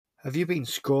Have you been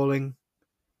scrolling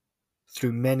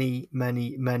through many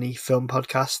film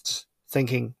podcasts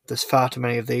thinking there's far too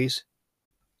many of these?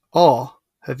 Or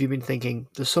have you been thinking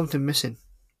there's something missing?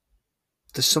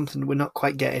 There's something we're not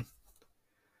quite getting?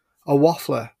 A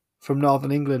waffler from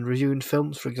Northern England reviewing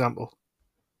films, for example.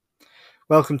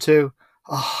 Welcome to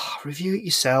Review It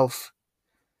Yourself.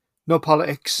 No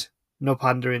politics, no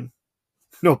pandering,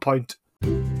 no point.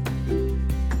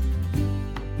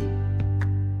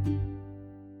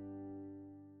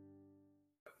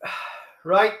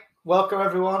 Right, welcome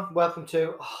everyone. Welcome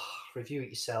to Review It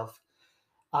Yourself.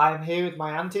 I'm here with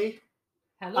my auntie.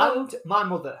 Hello. And my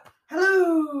mother.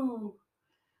 Hello.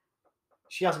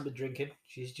 She hasn't been drinking.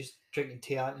 She's just drinking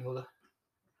tea, aren't you, mother?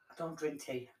 I don't drink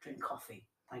tea. I drink coffee.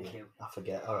 Thank you. I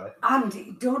forget. All right.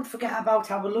 And don't forget about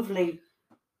our lovely.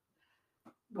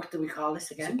 What do we call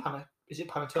this again? Is it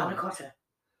panettone? Panna cotta.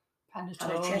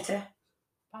 Pancetta.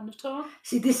 Panettone.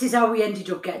 See, this is how we ended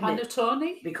up getting Panettone.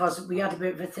 it. Because we had a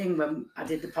bit of a thing when I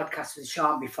did the podcast with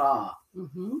Sean before.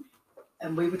 Mm-hmm.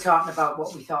 And we were talking about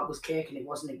what we thought was cake and it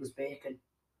wasn't, it was bacon.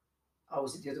 Or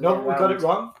was it the other way No, around? we got it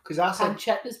wrong. Because I said...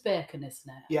 Pancetta's bacon,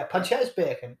 isn't it? Yeah, pancetta's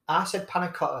bacon. I said panna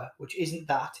cotta, which isn't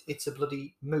that. It's a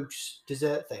bloody mousse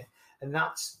dessert thing. And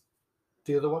that's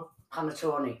the other one.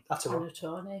 Panettone. That's a one.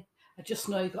 Panettone. I just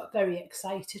know you got very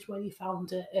excited when you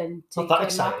found it. And Not that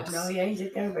excited. No, yeah, you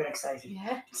did get very excited.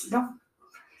 Yeah. It's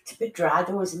a bit dry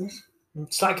though, isn't it?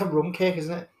 It's like a rum cake,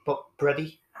 isn't it? But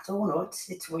bready. I don't know,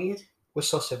 it's weird. We're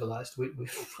so civilised.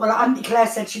 Well, Auntie Claire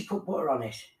said she put butter on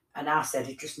it, and I said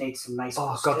it just needs some nice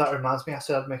custard. God, that reminds me. I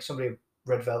said I'd make somebody a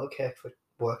red velvet cake for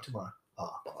work tomorrow.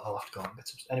 Oh, but I'll have to go and get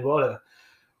some. Anyway, whatever.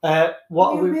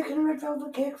 What are you making a red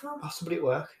velvet cake from? Oh, somebody at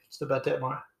work. It's the birthday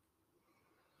tomorrow.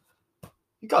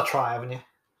 You got to try, haven't you?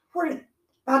 What?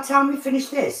 By the time we finish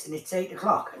this, and it's 8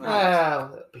 o'clock.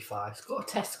 Well, it'll be fine. Let's go to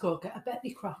Tesco, get a Betty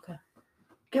Crocker.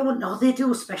 Get one? No, they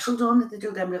do a special, don't they? They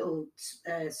do them little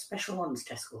special ones,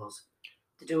 Tesco's.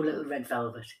 They do a little red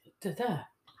velvet. Do they?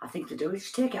 I think they do.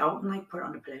 Just take it out and put it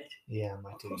on a plate. Yeah, I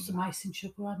might do. Put some icing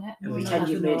sugar on it. And pretend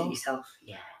you've made it yourself.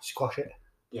 Yeah. Squash it.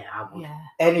 Yeah, I would. Yeah.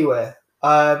 Anyway,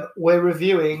 we're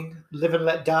reviewing Live and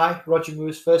Let Die. Roger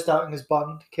Moore's first outing as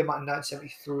Bond came out in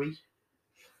 1973.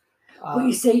 But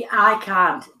you see, I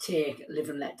can't take Live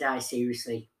and Let Die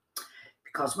seriously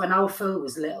because when our Phil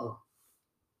was little,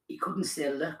 he couldn't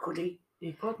say "le," could he?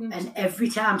 He couldn't. And every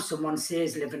time someone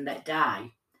says "Live and Let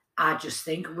Die," I just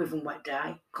think "Live and Let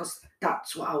Die" because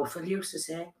that's what our Phil used to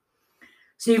say.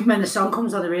 So even when the song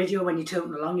comes on the radio, when you're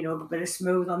tilting along, you know, a bit of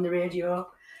smooth on the radio,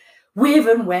 "Live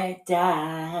and Let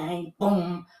Die,"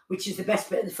 boom, which is the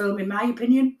best bit of the film, in my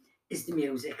opinion, is the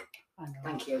music. I know.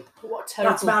 Thank you.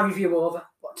 That's my review over.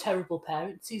 What terrible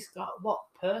parents he's got. What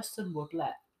person would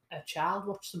let a child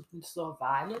watch something so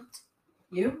violent?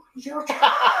 You? George?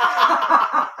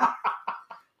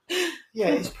 Yeah,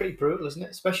 it's pretty brutal, isn't it?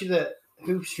 Especially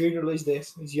whose funeral is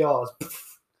this? It's yours.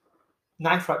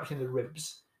 Knife right between the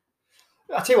ribs.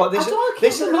 I tell you what,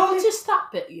 this will notice that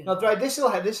bit. You know? No, right, this will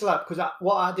help because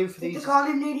what I do for Did these. they call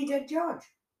him Nearly Dead George?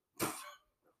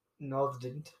 No, they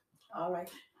didn't. All right.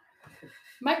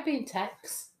 Might be in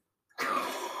text.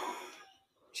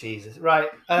 Jesus, right.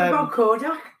 What about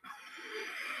Kodak?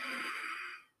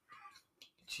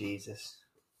 Jesus,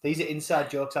 these are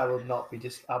inside jokes. I will not be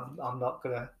I'm not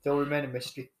gonna. They'll remain a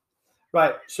mystery.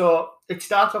 Right. So it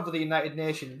starts off with the United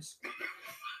Nations.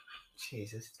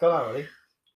 Jesus, it's gone already.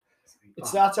 It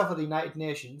starts off with the United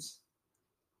Nations.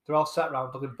 They're all sat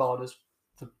around looking bored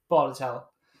as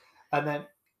hell, and then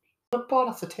they're bored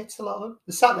off the tits. A lot of them.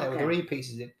 They're sat there with their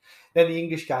earpieces in. Then the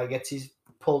English guy gets his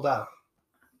pulled out.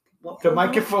 The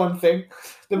microphone thing,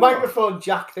 the microphone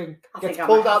jack thing gets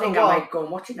pulled out of the wall. I might go and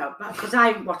watch it now because I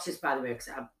haven't watched this, by the way, because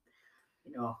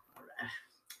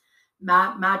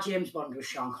my James Bond was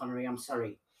Sean Connery. I'm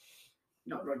sorry,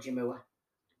 not Roger Moore.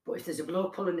 But if there's a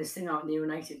bloke pulling this thing out in the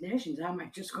United Nations, I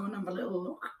might just go and have a little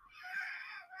look.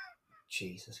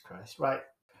 Jesus Christ! Right,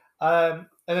 and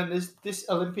then there's this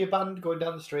Olympia band going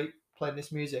down the street playing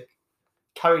this music,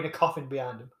 carrying a coffin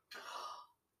behind them.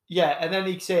 Yeah, and then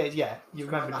he says, "Yeah, you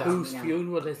remember that? Whose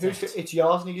funeral is it? It's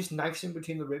yours." And he just knifes him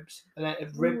between the ribs, and then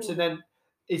and then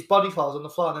his body falls on the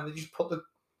floor, and then they just put the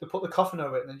coffin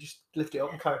over it, and then just lift it up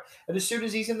and carry it. And as soon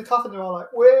as he's in the coffin, they're all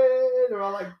like, "Way!" They're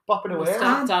all like bopping away,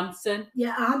 start dancing.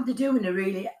 Yeah, and they're doing a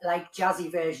really like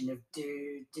jazzy version of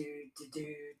do do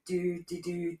do do do do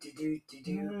do do do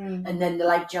do, and then they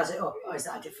like jazz it up. Or is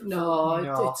that a different?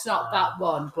 No, it's not that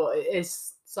one, but it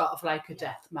is sort of like a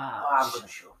death march. Oh, I'm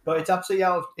sure. But it's absolutely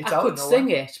out. It's I out could of nowhere. sing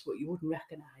it, but you wouldn't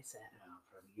recognise it.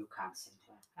 No, you can't sing.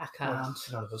 I can't.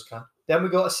 None of us can. Then we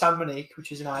go to San Monique,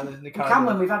 which is an island in the We Caribbean. can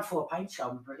when we've had 4 pints,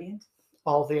 Sean. Brilliant.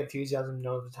 All the enthusiasm,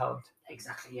 none of the talent.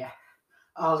 Exactly, yeah.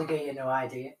 All the gear, no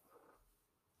idea.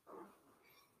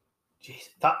 Jeez,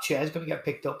 that chair's going to get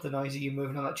picked up, the noise of you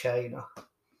moving on that chair, you know.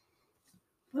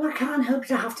 Well, I can't help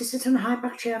it. I have to sit in a high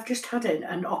back chair. I've just had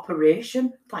an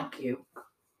operation. Thank you.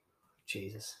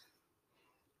 Jesus.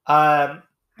 Yeah,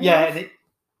 have. and it,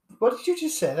 what did you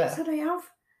just say I there? said I have.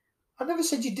 I never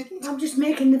said you didn't. I'm just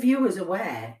making the viewers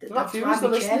aware that They're not that's viewers, why they're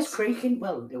the chair's listeners. creaking.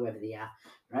 Well, whoever they are,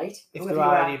 right? If Whoever there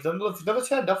you are any of them, they've never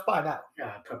turned off by now. No,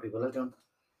 I probably will have done.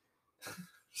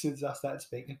 Since I started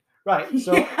speaking. Right,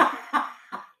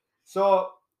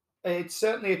 so it's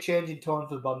certainly a change in tone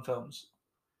for the Bond films.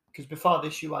 Because before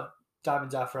this, you had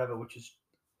Diamonds Are Forever, which is,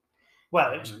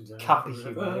 well, it can't be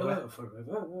human anyway.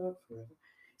 Forever.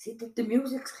 See, the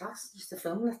music's class, just the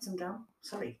film lets them down.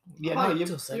 Sorry. Yeah, Quite no, you're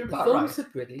doesn't. The about films right. are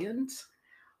brilliant.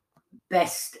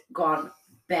 Best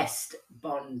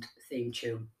Bond theme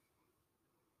tune.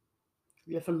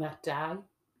 Live and Let Die.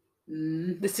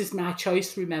 Mm. This is my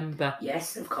choice, remember.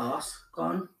 Yes, of course. Go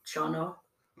on, Shano.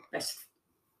 Best.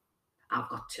 I've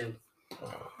got two.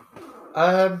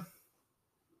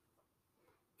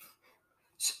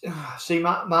 See,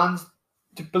 man's,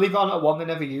 believe it or not, one they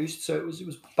never used. So it was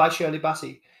by Shirley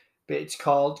Bassey, but it's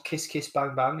called Kiss Kiss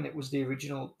Bang Bang, and it was the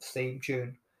original theme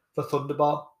tune for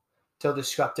Thunderball till they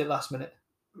scrapped it last minute.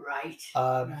 Right.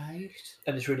 Right.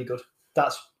 And it's really good.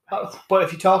 But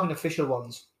if you're talking official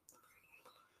ones,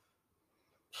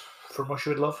 From Russia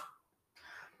with Love.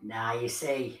 Nah, you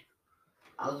see,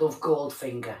 I love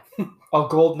Goldfinger. Oh,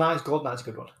 Goldeneye. Goldeneye's a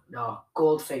good one. No,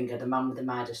 Goldfinger, the man with the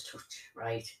Midas touch,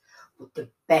 right? But the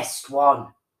best one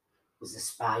was The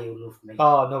Spy Who Loved Me.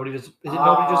 Oh, Nobody Does. Is it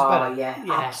Nobody Does Better? Yeah,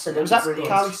 Yeah. absolutely Was that brilliant.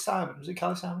 Carly Simon? Was it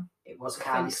Carly Simon? It was I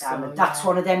Carly think so, Simon. That's yeah.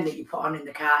 one of them that you put on in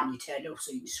the car and you turn it up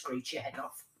so you can screech your head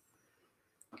off.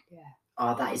 Yeah.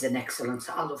 Oh, that is an excellent.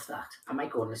 I love that. I might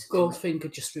go and listen to it.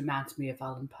 Goldfinger just reminds me of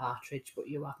Alan Partridge, but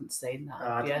you haven't seen that. Oh,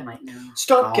 I yeah. don't like no.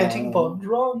 Stop getting Bond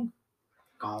wrong.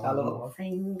 I love that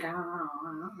one.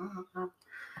 Goldfinger.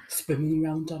 Swimming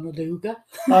around on a luger.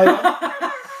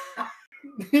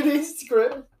 It is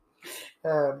great.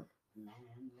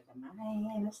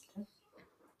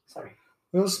 Sorry.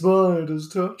 The spider's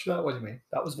touch. That what do you mean?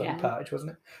 That was very Yeah. Partridge,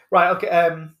 wasn't it? Right. Okay.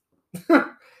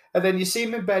 And then you see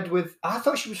him in bed with. I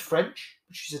thought she was French,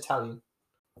 but she's Italian.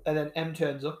 And then M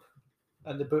turns up,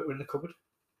 and the boot were in the cupboard.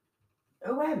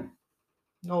 Oh,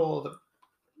 No,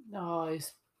 No,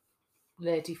 his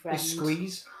lady the friend.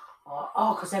 squeeze.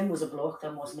 Oh, because M was a bloke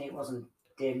then, wasn't he? It wasn't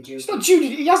Dame Judy. It's not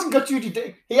Judy. He hasn't got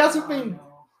Judy. He hasn't Oh, been. no.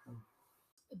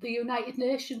 The United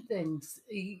Nations things.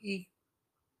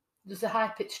 There's a high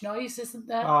pitched noise, isn't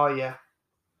there? Oh yeah.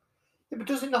 Yeah, but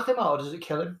does it knock him out or does it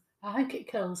kill him? I think it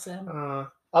kills him.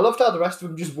 I loved how the rest of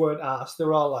them just weren't asked. They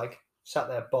were all like sat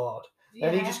there bored.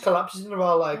 And he Yeah. just collapses and they're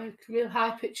all like, Like real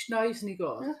high pitched noise, and he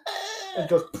goes. and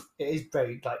goes, it is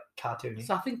very like cartoony.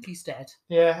 So I think he's dead.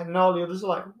 Yeah, and all the others are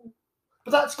like,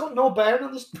 but that's got no bearing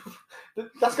on this.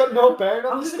 That's got no bearing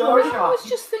on the How's it story. going? I was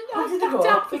just thinking, How did it I've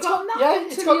go? forgotten that Yeah, bit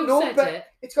it's until got you no said bearing. it.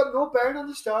 It's got no bearing on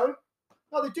the story.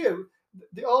 No, they do.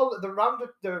 They're round.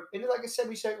 They're in like a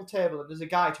semicircle table, and there's a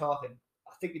guy talking.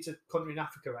 I think it's a country in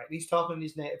Africa, right? And he's talking in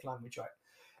his native language, right?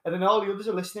 And then all the others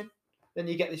are listening. Then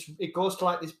you get this. It goes to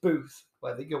like this booth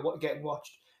where they go getting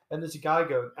watched, and there's a guy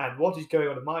going, "And what is going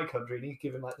on in my country?" And he's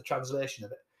giving like the translation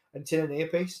of it, and it's in an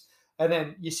earpiece. And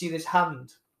then you see this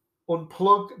hand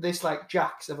unplug this like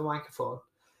jacks of a microphone,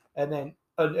 and then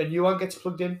a new one gets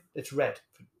plugged in. It's red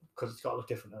because it's got to look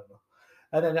different. I don't know.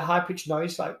 And then a high pitched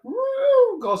noise like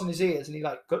woo goes in his ears, and he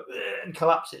like and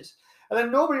collapses. And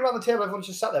then nobody around the table, everyone's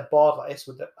just sat there bored like this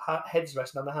with their heads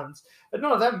resting on their hands. And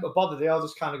none of them are bothered. They all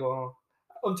just kind of go on.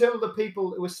 Until the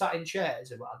people who were sat in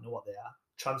chairs, well, I don't know what they are,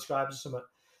 transcribers or something,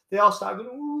 they all start going,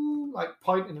 ooh, like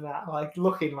pointing and that, like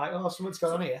looking like, oh, something's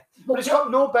going on here. But it's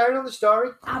got no bearing on the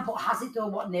story. But has it though?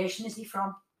 What nation is he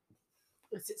from?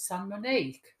 Is it San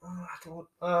Monique?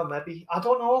 Maybe. I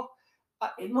don't know.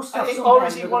 It must have some Or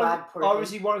is he bearing one with of, the lad or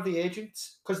is he one of the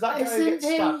agents? Because that guy Isn't gets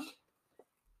stabbed.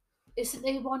 Isn't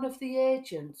he one of the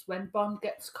agents? When Bond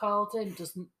gets called in,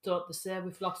 don't they say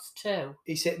we've lost two?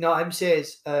 He said, no, M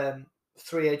says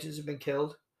 3 agents have been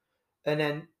killed. And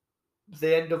then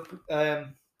they end up,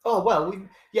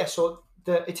 so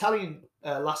the Italian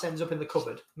lass ends up in the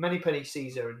cupboard. Moneypenny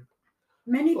sees her. And,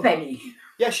 Moneypenny.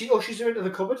 yeah, she ushers her into the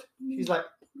cupboard. She's like,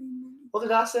 what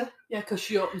did I say? Yeah, because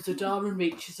she opens the door and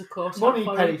reaches a coat.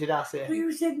 Moneypenny, did I say?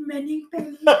 You said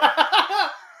Moneypenny.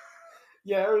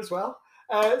 Yeah, her as well.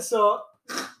 So,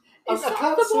 I Is that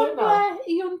can't the say one it now. where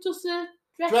he undoes a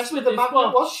Dress with the his magnet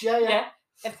watch? watch, yeah.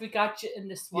 Every gadget in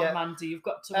this one, Yeah. Mandy, you've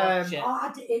got to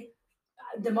watch it.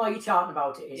 The more you're talking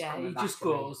about it, it's Yeah, coming he back just to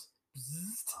me. goes.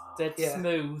 dead Yeah.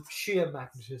 smooth. Sheer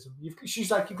magnetism.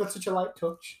 She's like, you've got such a light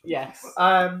touch. Yes.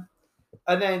 And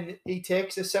then he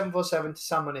takes a 747 to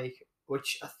San Monique,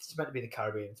 which it's meant to be the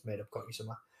Caribbean. It's made up country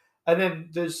somewhere. And then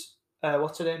there's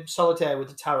what's her name? Solitaire with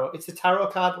the tarot. It's the tarot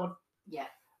card one. Yeah.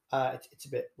 It's a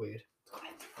bit weird.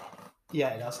 Yeah,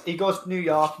 it does. He goes to New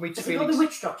York, meets Has it got Felix. the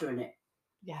witch doctor in it?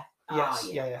 Yeah. Yes, Ah,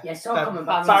 yeah. Yeah, so coming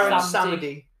back. Baron Samedi.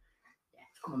 Samedi. Yeah,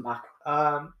 it's coming back.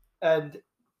 And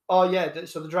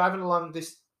so they're driving along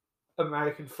this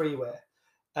American freeway,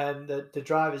 and the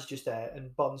driver's just there,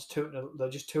 and Bond's they're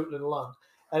just tooting along,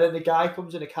 and then the guy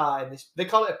comes in a car, and they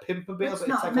call it a pimpmobile, It's but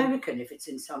not it's like American if it's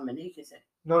in San Monique, is it?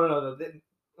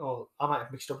 no. I might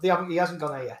have mixed up. He hasn't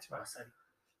gone there yet, Oh, right? sorry.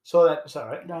 So that's all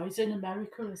right. No, he's in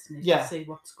America, isn't he? Yeah. To see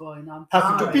what's going on.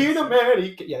 Happen to right. be in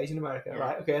America. Yeah, he's in America, Yeah.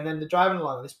 right? Okay, and then they're driving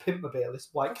along on this pimpmobile, this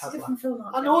white That's a Cadillac. different film.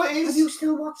 I know it is. Have you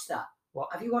still watched that? What?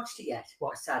 Have you watched it yet?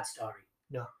 What? A Sad Story.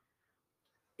 No.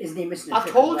 Isn't he missing a I've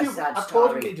trip told to you. West Side I've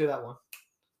told you Story? to do that one.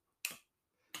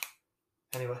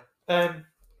 Anyway,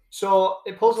 so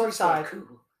it pulls That's so alongside,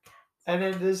 cool. and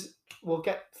then we'll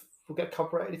get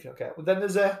copyrighted if you don't care. Well, then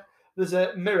there's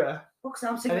a mirror. Oh, 'cause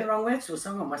I'm singing And the wrong words to a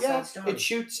song on West Yeah, Side Story. it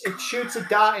shoots a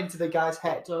dart into the guy's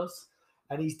head, It does.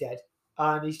 and he's dead.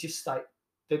 And he's just like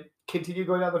they continue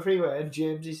going down the freeway, and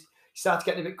James he starts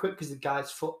getting a bit quick because the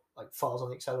guy's foot like falls on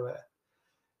the accelerator.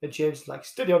 And James is like,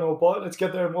 "Steady on, old boy, let's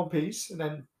get there in one piece." And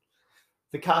then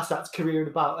the car starts careering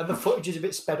about, and the footage is a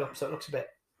bit sped up, so it looks a bit.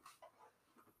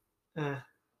 And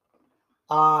It what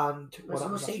was no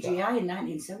happens after that? CGI in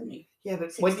 1970. Yeah,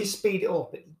 but when you 60. speed it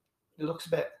up, it looks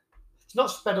a bit. It's not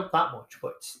sped up that much,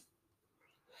 but it's...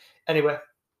 Anyway,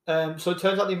 so it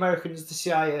turns out the Americans, the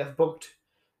CIA, have booked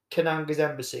Kananga's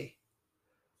embassy,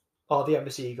 or the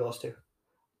embassy he goes to,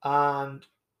 and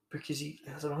because I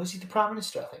don't know, is he the Prime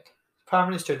Minister? I think Prime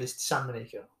Minister of this San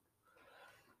Monique.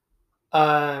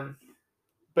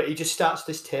 But he just starts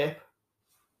this tape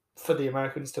for the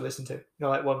Americans to listen to, you know,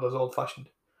 like one of those old-fashioned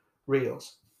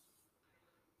reels.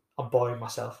 I'm boring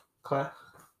myself, Claire.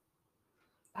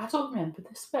 I don't remember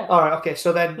this bit. All right, okay.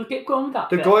 So then We'll get going with that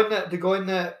they're bit. going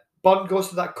there. Bond goes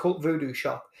to that cult voodoo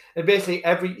shop, and basically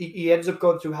he ends up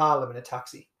going through Harlem in a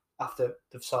taxi after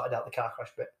they've sorted out the car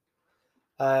crash bit.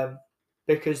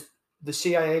 Because the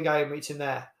CIA guy who meets him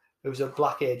there, who's a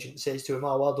black agent, says to him,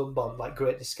 "Oh, well done, Bond! Like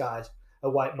great disguise, a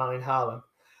white man in Harlem."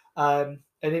 And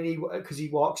then because he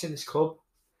walks in this club,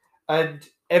 and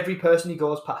every person he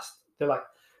goes past, they're like,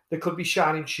 there could be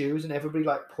shining shoes, and everybody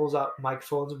like pulls out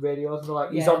microphones and radios, and they're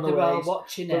like, "He's on the they're way." all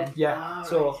watching him. Yeah. Ah,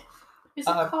 So right. Is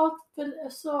it called Fillet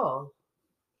of Soul?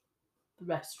 The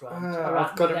restaurant. Or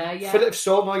I've got there, it. yeah. Fillet of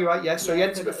Soul. No, you're right. Yeah. So he Yeah,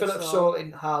 ends up at Fillet Fillet of of Soul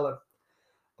in Harlem,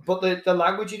 but the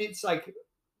language in it's like,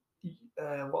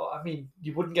 well, I mean,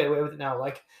 you wouldn't get away with it now.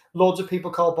 Like loads of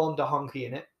people call Bond a honky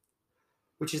in it,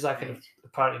 which is like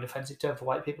apparently an offensive term for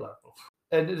white people.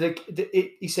 And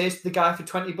he says to the guy for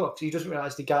 $20, he doesn't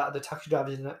realise the taxi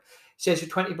driver's in it. He says for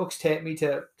 $20, take me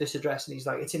to this address, and he's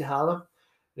like, it's in Harlem.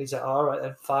 And he's like, all right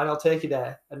then, fine, I'll take you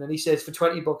there. And then he says for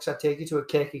 $20, I'd take you to a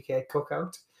KKK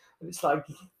cookout. And it's like,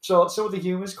 so some of the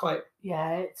humour's quite.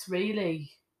 Yeah, it's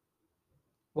really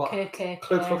What? KKK.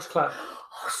 Ku Klux Klan.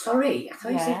 Oh, sorry. I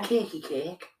thought you Yeah. said cakey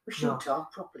cake. We should No.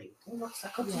 talk properly. Oh, what's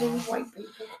that got to do Yeah. with white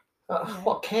people? Yeah.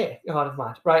 What cake? Oh, never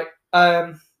mind. Right.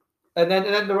 And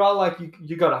then they're all like,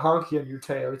 you got a honky on your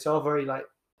tail. It's all very like.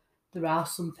 There are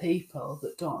some people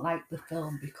that don't like the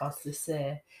film because they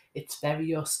say it's very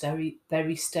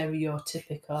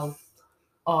stereotypical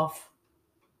of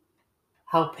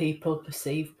how people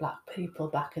perceive black people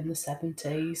back in the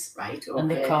 70s. Right, okay. And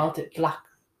they called it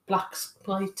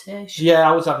blaxploitation. Yeah,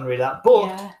 I was having to read that. But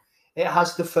Yeah. it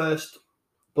has the first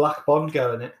black Bond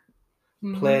girl in it,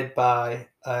 Mhm. played by.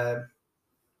 Hang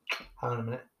on a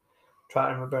minute. Try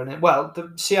to remember her name. Well,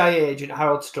 the CIA agent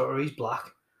Harold Strutter, he's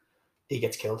black. He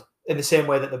gets killed in the same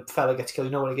way that the fella gets killed.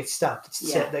 You know when he gets stabbed. It's the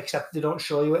same, except they don't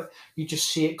show you it. You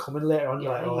just see it coming later on.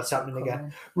 You're like, oh, you that's see it happening again.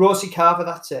 coming. Rosie Carver,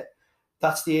 that's it.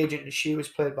 That's the agent, and she was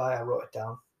played by. I wrote it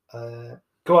down.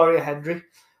 Gloria Hendry.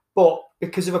 But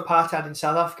because of apartheid in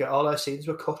South Africa, all her scenes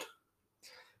were cut.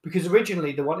 Because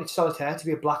originally they wanted Solitaire to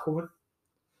be a black woman,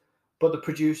 but the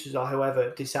producers or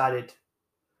whoever decided,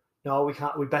 no, we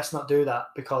can't. We best not do that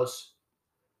because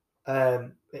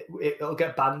it'll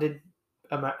get banned in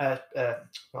not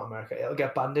America. It'll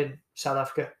get banned in South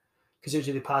Africa because it was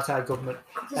the apartheid government,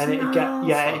 and it'd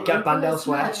get banned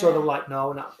elsewhere. So they were like,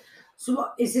 no, not. So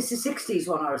what is this? A 60s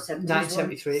one or a 70s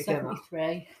 1973 it came out.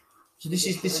 73. So this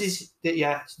is the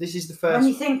one? first. When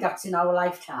you think that's in our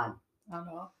lifetime. I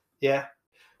know. Yeah,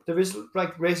 there is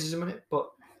like racism in it, but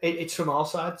it's from all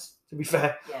sides. To be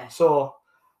fair, Yeah. so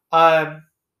got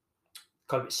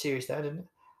a bit serious there, didn't it?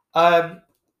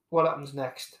 What happens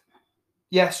next?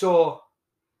 Yeah, so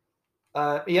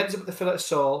he ends up at the Fillet of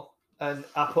Soul, and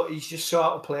he's just so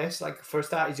out of place. Like, for a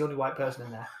start, he's the only white person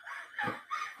in there.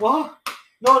 What?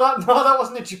 No, that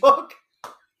wasn't a joke.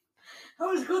 That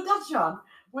was good, that, John.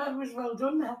 Well, it was well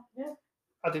done there. Yeah.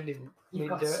 I didn't even You've mean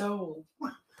got to do it. soul.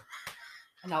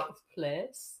 And out of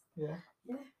place. Yeah.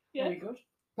 Yeah. Very good.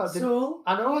 I didn't- Soul.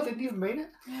 I know, I didn't even mean it.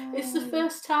 It's the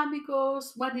first time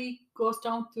when he goes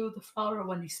down through the floor or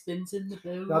when he spins in the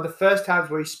booth. No, the first times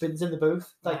where he spins in the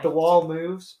booth, like the Right. wall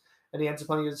moves and he ends up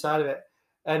on the other side of it.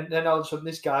 And then all of a sudden,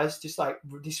 this guy's just like,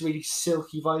 this really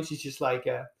silky voice. He's just like,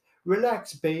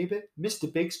 relax, baby.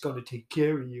 Mr. Big's going to take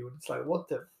care of you. And it's like,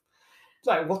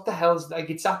 what the hell's, like,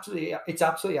 it's absolutely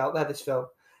out there, this film.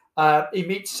 He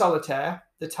meets Solitaire,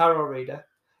 the tarot reader,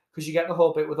 because you get the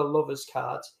whole bit with the lover's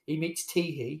cards. He meets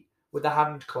Teehee with the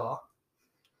hand claw.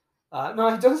 No,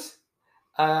 he does.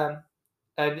 And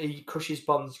he crushes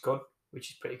Bond's gun, which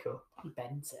is pretty cool. He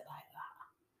bends it like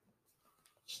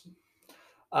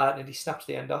And he snaps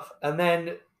the end off. And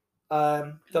then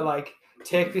they're like,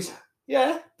 take this.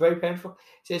 Yeah, very painful.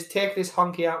 He says, take this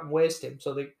honky out and waste him.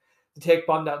 So they take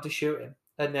Bond out to shoot him.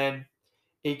 And then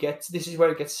this is where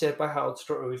he gets saved by Harold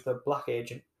Strutter, who's the black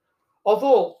agent.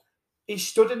 Although he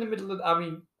stood in the middle of,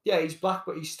 he's black,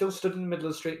 but he's still stood in the middle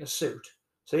of the street in a suit.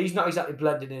 So he's not exactly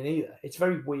blending in either. It's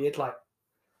very weird.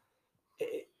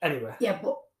 Anyway. Yeah,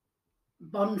 but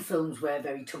Bond films were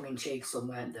very tongue-in-cheek, some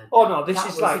weren't they? Oh no, this That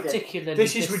is was like particularly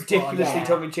this is ridiculously one, yeah.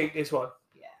 tongue-in-cheek. This one.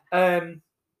 Yeah.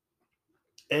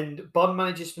 And Bond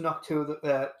manages to knock two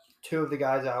of the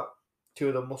guys out, two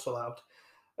of them muscle out,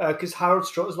 because Harold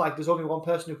Strutter's like, there's only one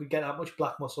person who could get that much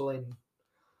black muscle in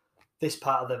this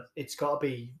part of them. It's got to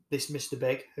be this Mr.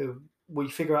 Big, who we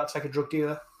figure out's like a drug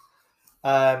dealer,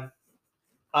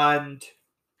 and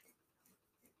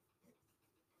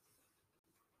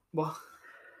what?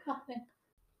 Nothing.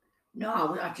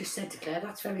 No, I just said to Claire,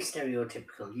 that's very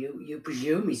stereotypical. You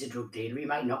presume he's a drug dealer. He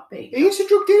might not be. He is a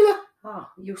drug dealer. Oh,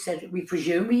 you said we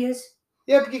presume he is.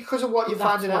 Yeah, because of what you're That's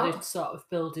finding what out. it's sort of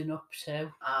building up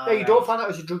to. Yeah, you don't find out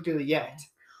as a drug dealer yet,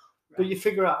 but you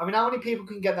figure out. I mean, how many people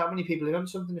can get that many people in on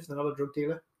something if they're not a drug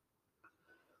dealer?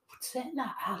 But saying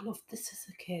that, I loved this as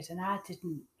a kid, and I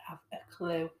didn't have a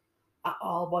clue at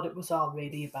all what it was all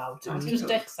really about. It was just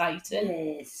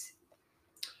exciting. Yes.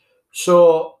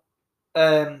 So,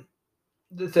 they're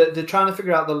trying to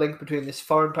figure out the link between this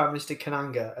foreign Prime Minister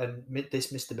Kananga and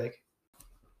this Mr. Big.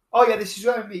 Oh yeah, this is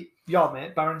where we meet your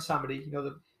mate Baron Samedi. You know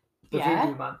the Yeah.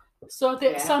 voodoo man. So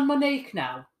it's Yeah. on Monique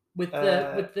now with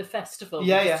the festival.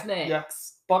 Yeah, with the yeah, snakes. yeah.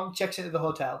 Bond checks into the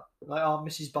hotel. Like, oh,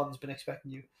 Mrs. Bond's been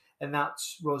expecting you, and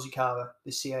that's Rosie Carver,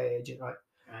 the CIA agent, right?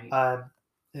 Right.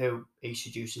 Who he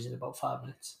seduces in about 5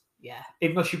 minutes. Yeah.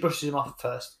 Even though she brushes him off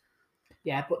first.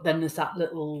 Yeah, but then there's that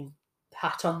little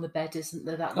hat on the bed, isn't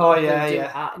there? That Oh, little yeah, voodoo yeah.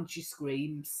 hat, and she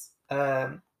screams.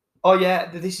 Oh yeah,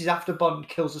 this is after Bond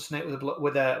kills a snake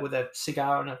with a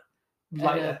cigar and a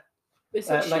lighter. Is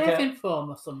it like shaving foam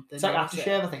or something? It's like or is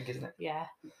aftershave, I think, isn't it? Yeah.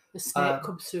 The snake Um,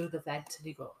 comes through the vent and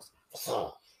he goes.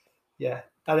 Yeah,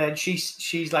 and then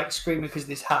she's like screaming because of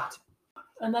this hat.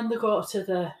 And then they go to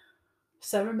the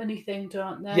ceremony thing,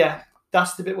 don't they? Yeah,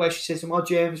 that's the bit where she says to him, "Oh,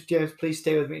 James, please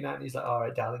stay with me tonight." And he's like, "All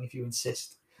right, darling, if you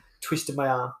insist." Twisted my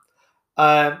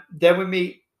arm. Then we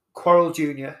meet Quarrel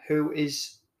Jr., who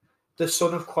is the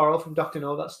son of Quarrel from Doctor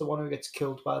No. That's the one who gets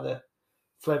killed by the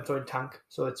flamethrowing tank.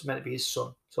 So it's meant to be his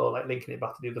son. So like linking it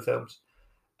back to the other films.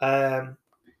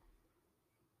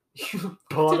 You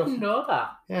bored of Didn't know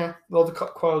that. Yeah, well, the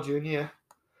Quarrel Jr.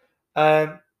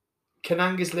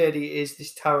 Kananga's lady is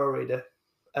this tarot reader,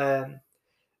 and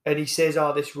he says,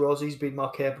 "Oh, this Rosie's been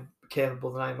more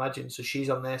capable than I imagined, so she's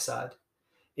on their side,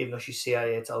 even though she's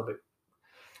CIA. It's all a bit,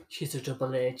 She's a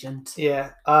double agent.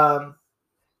 yeah." And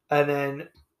then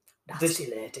Nasty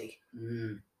lady.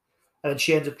 Mm. and then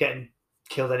she ends up getting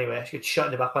killed anyway. She gets shot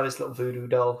in the back by this little voodoo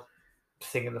doll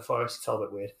thing in the forest. It's all a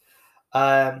bit weird.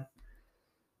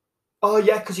 Oh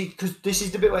yeah, because this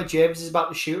is the bit where James is about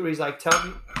to shoot her. He's like, "Tell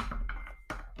me."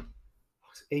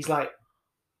 He's like,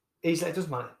 it doesn't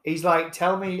matter. He's like,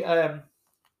 "Tell me."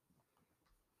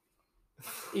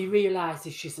 He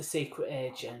realises she's a secret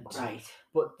agent, Right.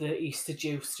 but he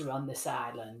seduced her on this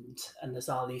island, and there's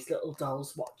all these little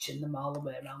dolls watching them all the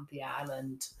way around the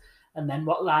island. And then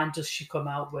what line does she come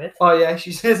out with? Oh yeah,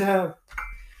 she says,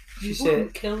 she You said,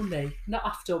 wouldn't kill me, not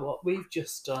after what we've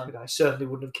just done. "I certainly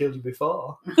wouldn't have killed you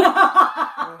before."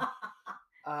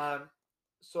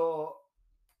 So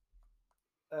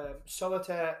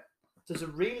Solitaire, there's a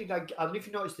really, like, I don't know if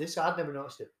you noticed this. I'd never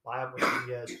noticed it. I haven't watched it in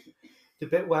years. The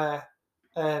bit where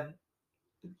I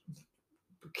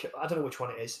don't know which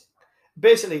one it is.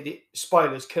 basically, the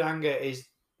spoilers, Kananga is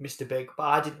Mr. Big, but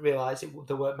I didn't realise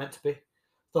they weren't meant to be.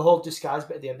 The whole disguise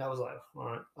bit at the end, I was like,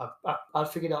 all right, I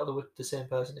figured out they were the same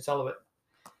person. It's all of it.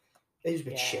 It was a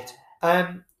bit shit.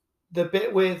 The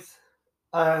bit with,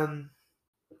 so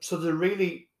the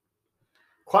really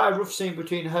quite a rough scene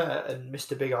between her and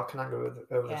Mr. Big or Kananga,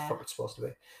 whoever the fuck it's supposed to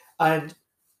be, and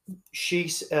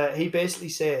he basically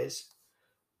says,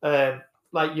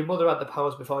 like, your mother had the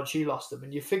powers before and she lost them,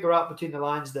 and you figure out between the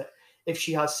lines that if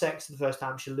she has sex the first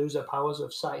time, she'll lose her powers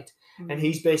of sight. And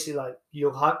he's basically like,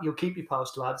 you'll keep your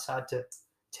powers till I decide to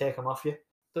take them off you.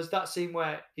 There's that scene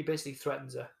where he basically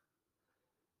threatens her,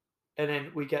 and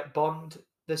then we get Bond.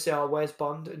 They say, "Oh, where's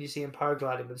Bond?" And you see him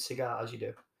paragliding with a cigar, as you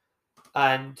do,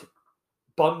 and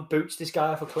Bond boots this guy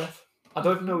off a cliff. I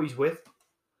don't even know who he's with.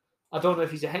 I don't know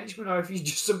if he's a henchman or if he's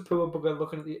just some poor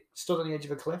bugger stood on the edge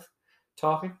of a cliff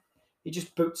talking. He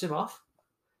just boots him off.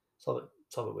 It's all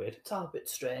a bit weird. It's all a bit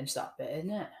strange, that bit,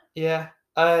 isn't it? Yeah.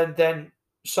 And then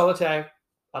Solitaire,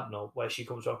 I don't know where she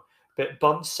comes from, but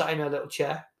Bond sat in her little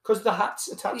chair because the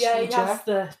hat's attached to the chair. Yeah, he has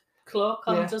the cloak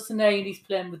on, doesn't he? And he's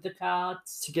playing with the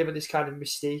cards. To give her this kind of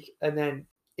mystique. And then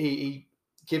he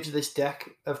gives her this deck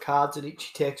of cards and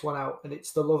she takes one out and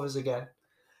it's the lovers again.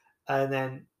 And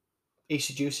then he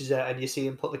seduces her and you see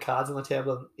him put the cards on the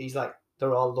table and he's like,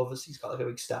 they're all lovers. He's got like a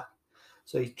big stack.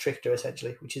 So he tricked her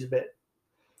essentially, which is a bit...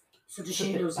 So does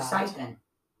she lose her sight then?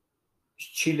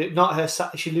 She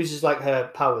loses like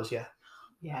her powers, yeah.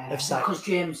 Yeah. Of sight. Because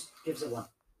James gives her one.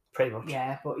 Pretty much.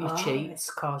 Yeah, but he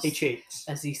cheats because he cheats.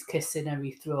 As he's kissing her,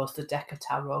 he throws the deck of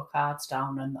tarot cards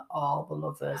down and all the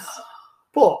lovers.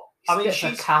 But I mean,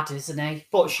 she's a cad, isn't he?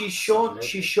 But she's shown some.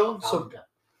 She's shown some.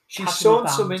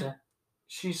 I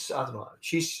don't know.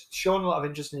 She's shown a lot of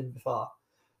interest in him before.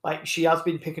 Like she has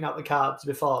been picking out the cards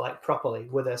before, like properly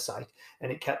with her sight,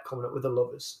 and it kept coming up with the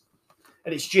lovers.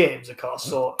 And it's James, of course,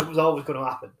 so it was always going to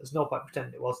happen. There's no point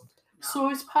pretending it wasn't. So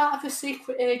as part of a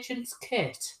secret agent's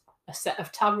kit, a set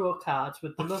of tarot cards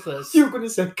with the lovers. You were going to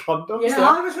say condoms? Yeah,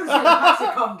 I was going to say lots of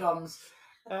condoms.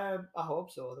 I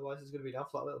hope so. Otherwise, there's going to be an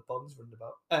awful lot of little bonds running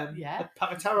about. Yeah. A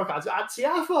pack of tarot cards. I thought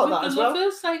with that the as well.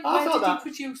 Lovers, like, I where thought did that. he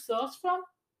produce those from?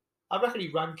 I reckon he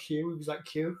ran Q. He was like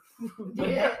Q.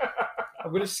 Yeah. I'm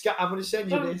going to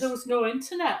send you this. There was no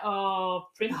internet or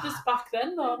printers back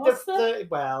then, though, was there?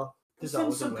 Well, there's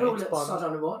always some a cool way. little sod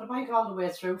on a motorbike all the way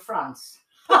through France.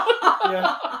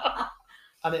 Yeah.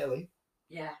 And Italy.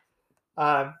 Yeah.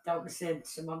 Don't be saying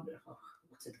someone.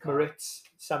 What's it called? Moritz.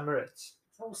 San Moritz.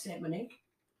 It's all Saint Monique.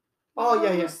 Oh,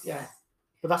 yeah.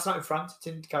 But that's not in France, it's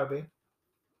in the Caribbean.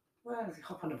 Well, you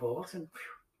hop on a boat and...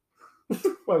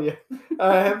 Well, yeah.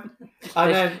 And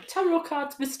then... Tarot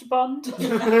cards, Mr. Bond.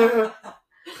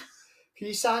 Can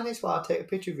you sign this while I take a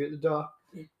picture of you at the door?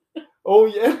 Oh,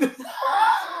 yeah.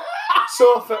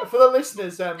 So, for the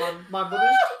listeners, my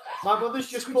mother's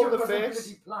just pulled the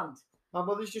face. My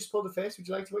mother's just pulled the face. Would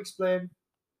you like to explain?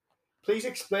 Please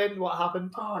explain what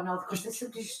happened. Oh, no, because this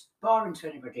is just boring to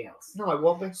anybody else. No, it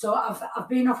won't be. So I've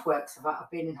been off work, so I've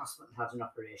been in hospital and had an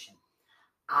operation.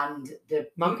 And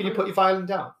Mum, can you put your violin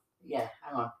down? Yeah,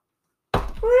 hang on.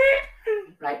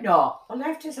 Right, no. Well, I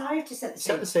have to set the scene.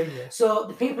 Set the scene, yeah. So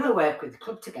the people I work with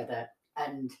clubbed together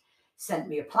and sent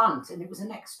me a plant, and it was the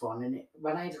next one. And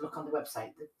when I had a look on the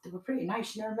website, they were pretty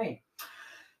nice, you know what I mean?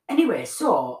 Anyway,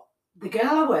 so the girl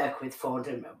I work with phoned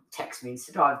and texted me and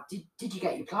said, "Oh, did you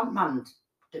get your plant man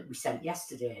that we sent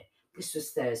yesterday?" This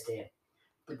was Thursday.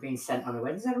 They'd been sent on a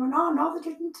Wednesday. I went, "Oh, no, they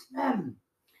didn't.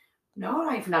 No,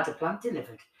 I haven't had a plant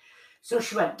delivered." So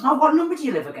she went, "Oh, what number do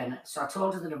you live again?" So I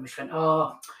told her the number. She went,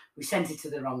 "Oh, we sent it to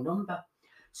the wrong number."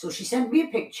 So she sent me a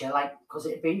picture, like, because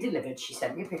it had been delivered, she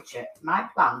sent me a picture, my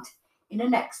plant in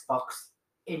an X box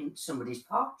in somebody's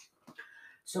porch.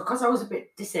 So because I was a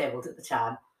bit disabled at the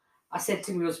time, I said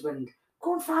to my husband,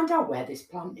 "Go and find out where this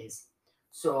plant is."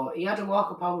 So he had to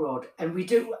walk up our road, and we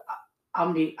do,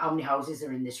 how many houses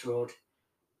are in this road?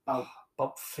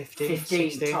 About 15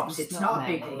 16. Tops. It's not a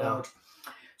big many, road.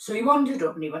 So he wandered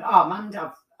up and he went, "Oh, man,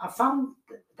 I've found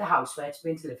the house where it's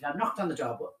been delivered. I've knocked on the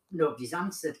door, but nobody's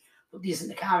answered. But there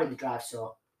isn't a car in the drive,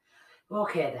 so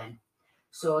okay then."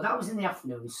 So that was in the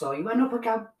afternoon. So he went up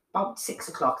again about 6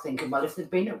 o'clock thinking, well, if they'd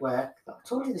been at work, I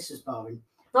told you this was boring.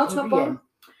 That's not boring.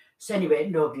 So anyway,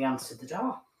 nobody answered the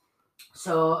door.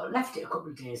 So left it a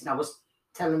couple of days and I was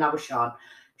telling our Sean,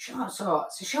 so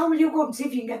Sean, will you go up and see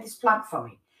if you can get this plant for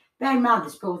me? Bear in mind,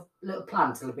 this poor little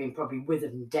plant will have been probably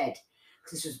withered and dead.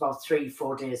 Because this was about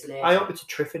 3-4 days later. I hope it's a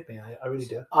Triffid, me. I really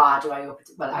do. Ah, do I hope it?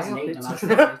 Well, it hasn't eaten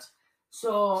them.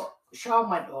 So Sean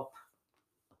went up,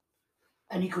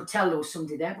 and he could tell there was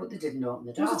somebody there, but they didn't open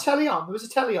the door. There was a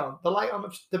telly on. The light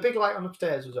on, the big light on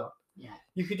upstairs was on. Yeah.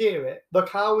 You could hear it. The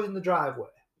car was in the driveway.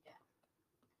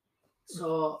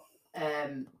 So,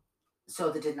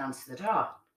 so they didn't answer the door.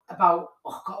 About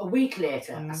a week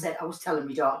later, I was telling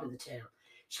my daughter the tale.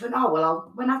 She went, oh,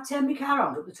 well, when I turn my car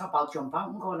around at the top, I'll jump out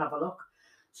and go and have a look.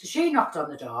 So she knocked on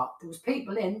the door. There was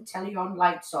people in, telly on,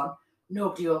 lights on.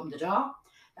 Nobody opened the door.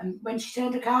 And when she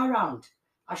turned her car around,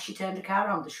 as she turned her car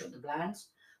around, they shut the blinds.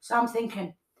 So I'm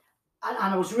thinking, and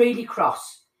I was really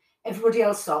cross. Everybody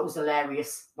else thought it was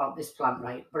hilarious about this plant,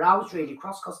 right? But I was really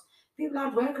cross because people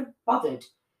hard work had bothered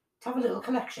to have a little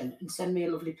collection and send me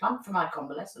a lovely plant for my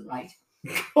convalescent, right?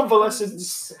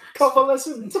 Convalescence.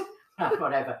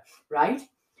 Whatever, right?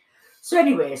 So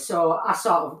anyway, so I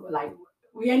sort of like,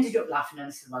 we ended up laughing and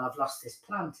I said, well, I've lost this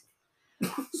plant.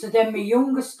 So then my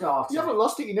youngest daughter... You haven't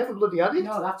lost it, you never bloody had it.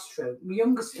 No, that's true. My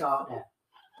youngest daughter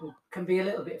can be a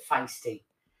little bit feisty.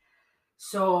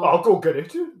 So... I'll go get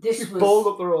it. This was... balled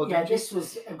up the road. Yeah, this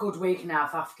was a good week and a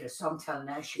half after, so I'm telling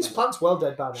her, this plant's well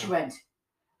dead by now. She went,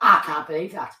 I can't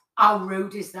believe that. How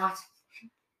rude is that?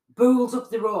 Bools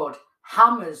up the road,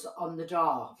 hammers on the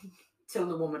door till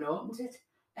the woman opens it.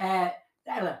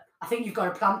 Ella, I think you've got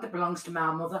a plant that belongs to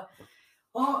my mother.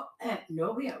 Oh,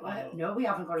 no, we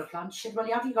haven't got a plant. She said, well,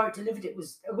 you haven't got it delivered. It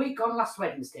was a week on last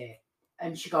Wednesday,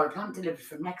 and she got a plant delivered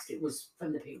from next. It was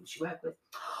from the people she worked with.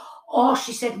 Oh,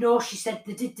 she said, no, she said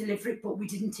they did deliver it, but we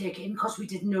didn't take it in because we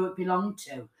didn't know it belonged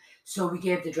to. So we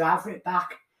gave the driver it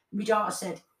back. My daughter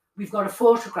said, we've got a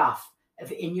photograph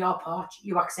of it in your porch.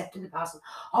 You accepted the parcel.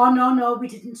 Oh, no, we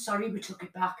didn't. Sorry, we took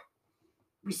it back.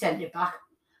 We sent it back.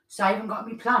 So I haven't got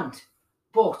my plant.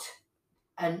 But,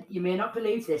 and you may not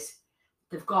believe this,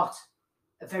 they've got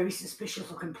a very suspicious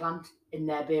looking plant in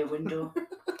their bay window.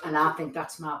 And I think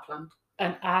that's my plant.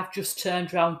 And I've just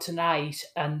turned round tonight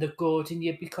and they're goading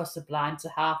you because the blinds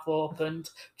are half opened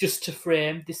just to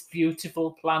frame this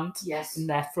beautiful plant in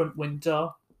their front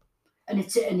window. And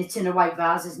it's in a white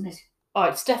vase, isn't it? Oh,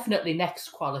 it's definitely next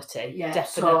quality. Yeah,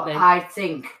 definitely. So I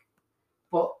think,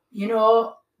 but you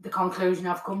know, the conclusion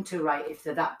I've come to, right, if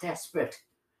they're that desperate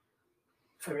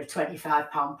for a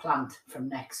 £25 plant from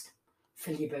Next,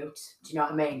 fill your boots. Do you know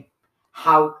what I mean?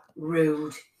 How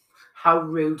rude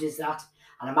is that?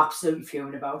 And I'm absolutely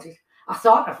fuming about it. I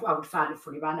thought I would find it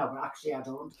funny by now, but actually I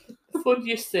don't. The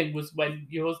funniest thing was when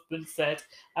your husband said,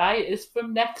 "Aye, it's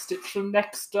from Next, it's from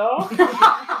next door." He just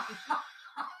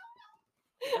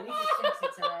thinks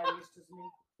it's hilarious, doesn't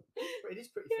he? It is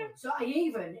pretty funny. So I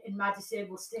even, in my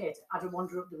disabled state, had a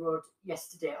wander up the road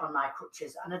yesterday on my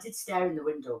crutches, and I did stare in the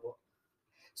window. But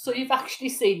so you've actually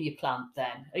seen your plant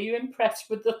then? Are you impressed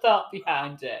with the thought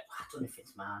behind it? I don't know if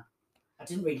it's mine. I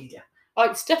didn't really do. Oh,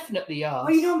 it's definitely yours.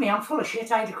 Oh, you know me, I'm full of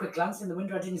shit. I had a quick glance in the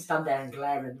window. I didn't stand there and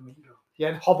glare in the window. Yeah,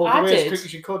 and hobbled away as quick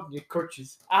as you could in your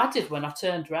crutches. I did when I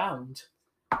turned round.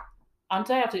 And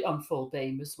I had it on full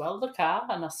beam as well, the car,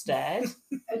 and I stared.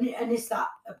 and is that...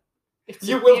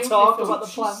 You will talk about the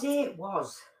plant. Did she say it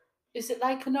was? Is it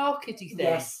like an orchid-y thing?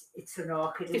 Yes, it's an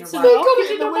orchid in it's a an white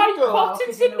orchid in a white pot.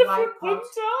 It's in the front window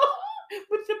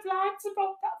with the blinds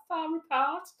about that far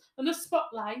apart and a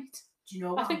spotlight. Do you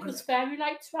know what? I think there's fairy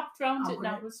lights wrapped around it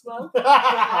now as well.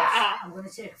 I'm going to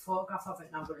take a photograph of it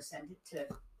and I'm going to send it to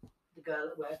the girl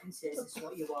at work and say, "This is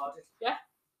what you ordered." Yeah.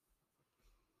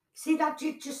 See, that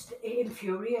just it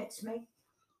infuriates me.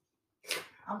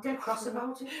 I'm dead cross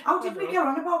about it. How did we get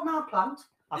on about my plant?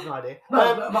 I've no idea.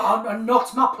 Well,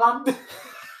 not my plant.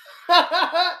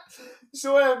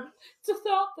 So it's a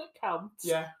thought that counts.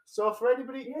 Yeah. So for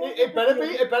anybody, it better be.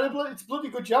 It's a bloody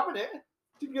good job in it.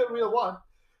 Didn't get a real one.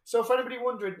 So for anybody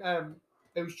wondering,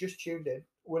 who's just tuned in,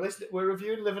 we're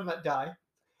reviewing Live and Let Die.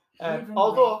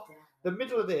 Although the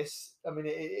middle of this, I mean,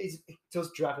 it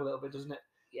does drag a little bit, doesn't it?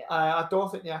 Yeah. I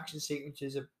don't think the action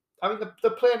sequences are. I mean,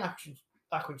 the plain action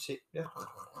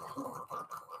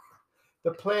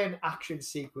the plain action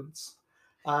sequence.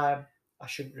 I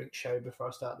shouldn't drink sherry before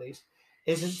I start these.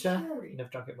 Isn't never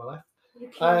drank it in my life.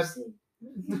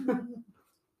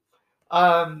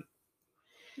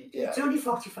 It's only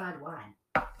fortified wine.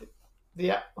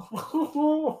 Yeah.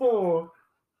 All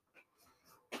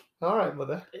right,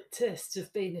 mother. It tastes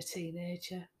of being a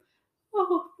teenager.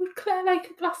 Oh, would Claire like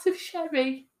a glass of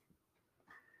sherry?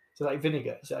 Is it like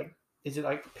vinegar? Is it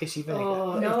like pissy vinegar?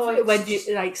 Oh, no, when you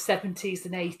like 70s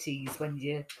and 80s, when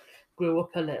you grew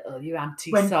up a little, your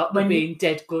aunties thought they were being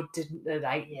dead good, didn't they?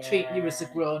 Like treat you as a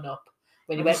grown up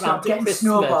when you went round to Christmas.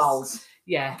 Snowballs.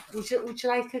 Yeah. Would you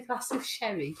like a glass of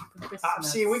sherry for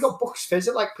Christmas? See, we got Bucks Fizz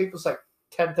at like people's like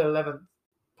 10th or 11th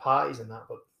parties and that,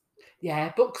 but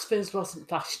yeah, Bucks Fizz wasn't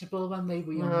fashionable when we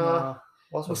were younger.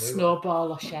 Wasn't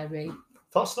Snowball or sherry.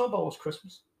 Thought Snowball was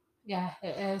Christmas. Yeah,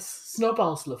 it is.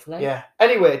 Snowball's lovely. Yeah.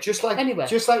 Anyway, just like Anyway.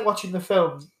 watching the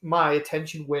film, my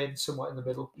attention wanes somewhat in the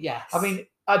middle. Yes. I mean,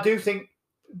 I do think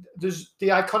there's the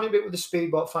iconic bit with the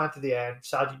speedboat flying to the air, and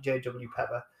Sergeant J.W.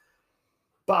 Pepper.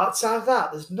 But outside of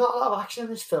that, there's not a lot of action in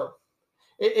this film.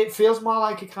 It feels more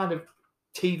like a kind of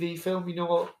TV film, you know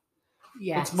what?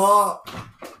 Yes.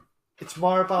 It's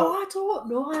more about... Oh, I don't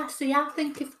know. See, I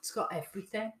think if it's got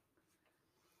everything.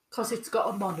 Because it's got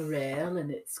a monorail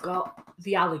and it's got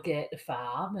the alligator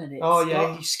farm and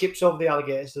it's he skips over the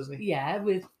alligators, doesn't he? Yeah,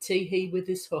 with Teehee with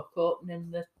his hook opening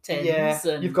the tins. Yeah,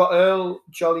 and... you've got Earl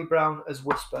Jolly Brown as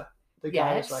Whisper. The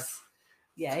guy is like...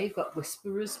 Yeah, you've got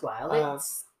Whisper as well.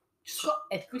 It's just got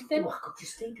everything. Oh, I could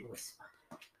just think of Whisper.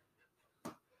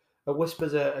 A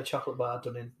Whisper's a chocolate bar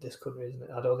done in this country, isn't it?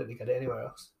 I don't think they get it anywhere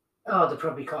else. Oh, they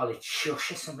probably call it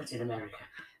Shush or something in America.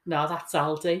 No, that's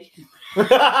Aldi.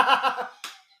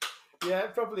 Yeah,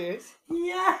 it probably is.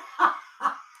 Yeah.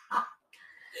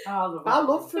 I'd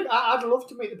love to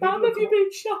meet the people. Mum, have you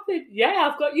been shopping? Yeah,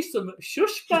 I've got you some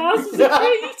shush bars as a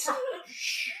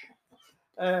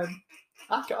treat.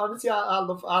 Honestly,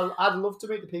 I'd love to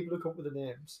meet the people who come up with the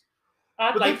names.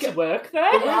 I'd like to work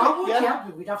there. Yeah,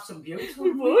 we'd have some beautiful.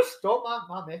 We would. Don't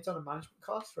my mate's on a management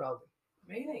course for Aldi.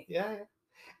 Really? Yeah.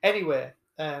 Anyway,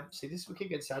 we keep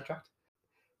getting sidetracked.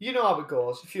 You know how it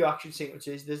goes. A few action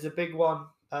sequences. There's a big one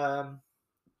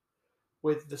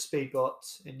with the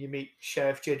speedboats, and you meet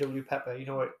Sheriff J.W. Pepper. You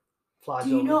know where it flies over.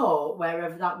 Do you know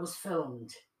wherever that was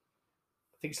filmed?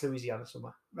 I think it's Louisiana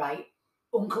somewhere. Right.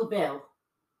 Uncle Bill.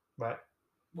 Right.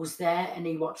 Was there and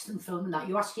he watched them filming that.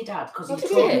 You ask your dad because What he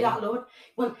did told he? me that load.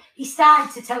 Well, he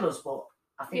started to tell us, but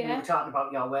I think we Yeah. were talking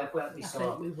about your work, weren't we? I So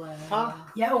think we were.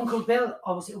 yeah, Uncle Bill,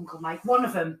 or was it Uncle Mike? One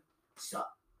of them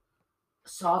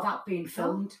saw that being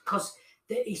filmed because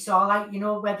he saw, like, you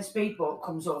know, where the speedboat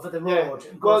comes over the road.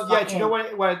 And goes back do you know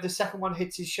where the second one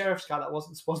hits his sheriff's car? That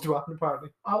wasn't supposed to happen,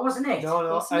 apparently. Oh, wasn't it?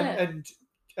 No. Wasn't it?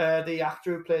 And the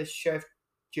actor who plays Sheriff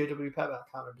J.W. Pepper, I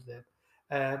can't remember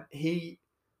his name.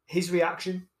 His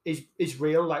reaction is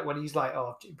real, like when he's like,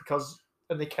 oh,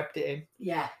 and they kept it in.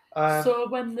 Yeah. So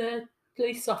when the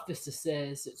police officer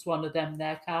says it's one of them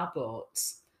their car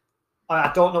boats, I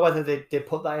don't know whether they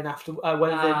put that in after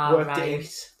whether they worked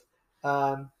it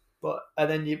in. But and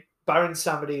then Baron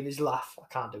Samedi and his laugh. I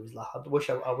can't do his laugh. I wish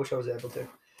I was able to.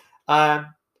 And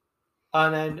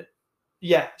then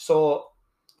so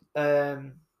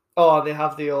they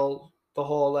have the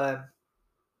whole.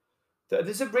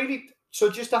 There's a really. So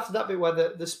just after that bit where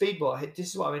the speedboat hit, this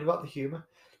is what I mean about the humour.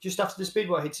 Just after the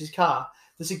speedboat hits his car,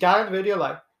 there's a guy on the radio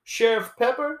like, Sheriff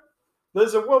Pepper,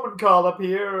 there's a woman called up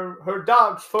here. Her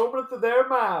dog's foaming at their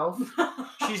mouth.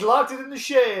 She's locked it in the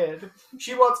shed.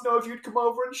 She wants to know if you'd come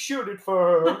over and shoot it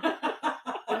for her.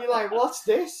 And you're like, what's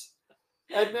this?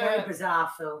 And Very bizarre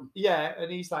film. Yeah,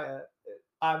 and he's like,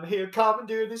 I'm here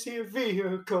commandeering this here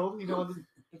vehicle. You know,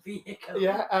 vehicle.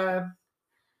 Yeah,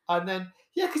 and then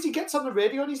because he gets on the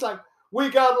radio and he's like, we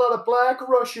got a lot of black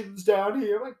Russians down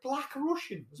here. I'm like, black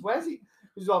Russians? Where's he?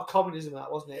 It was all communism,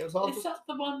 that wasn't it? It was all. Is that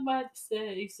the one where they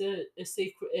say he's a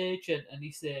secret agent and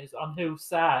he says on whose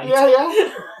side?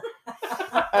 Yeah.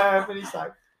 And he's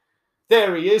like,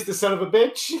 there he is, the son of a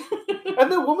bitch. And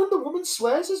the woman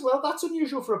swears as well. That's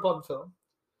unusual for a Bond film.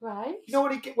 Right. You know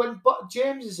when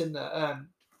James is in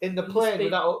the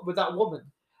plane with that woman.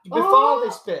 Before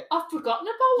this bit. I've forgotten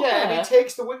about that. her. And he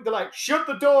takes the wing. They're like, shut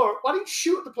the door. Why didn't you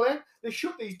shoot the plane? They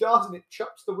shut these doors and it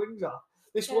chops the wings off.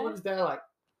 This woman's there like,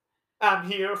 I'm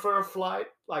here for a flight,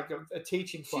 like a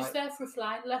teaching flight. She's there for a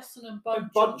flying lesson and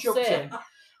Bond jumps in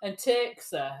and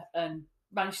takes her and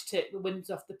managed to take the wings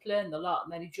off the plane a lot,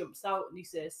 and then he jumps out and he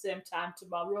says, same time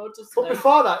tomorrow, doesn't But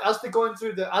before that, as they're going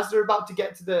through as they're about to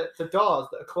get to the doors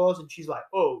that are closing, she's like,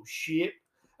 oh shit.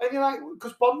 And you're like,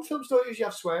 because Bond films don't usually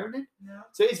have swearing in. No.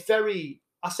 So it's very,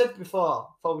 I said before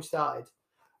we started,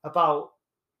 about,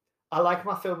 I like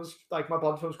my films, like my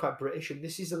Bond films quite British, and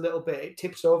this is a little bit, it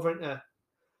tips over into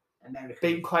American.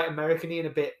 Being quite American-y in a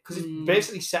bit, because it's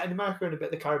basically set in America and a bit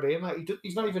of the Caribbean. Like,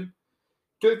 he's not even,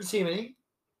 don't even see him in it.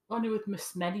 Only with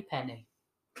Miss Moneypenny.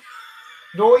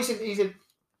 No, he's in,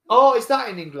 oh, is that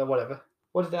in England or whatever?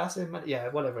 What did I say? Yeah,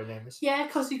 whatever her name is. Yeah,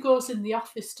 because he goes in the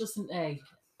office, doesn't he?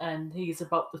 And he's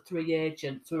about the three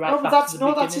agents. That's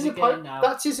his appointment.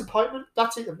 That's his appointment.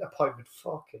 That's his appointment.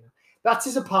 Fucking. That's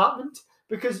his apartment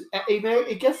because he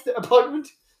gets the appointment.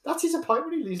 That's his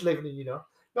appointment. He's living in, you know.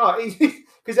 No,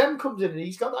 because M comes in and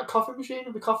he's got that coffee machine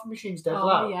and the coffee machine's dead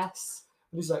loud. Oh yes.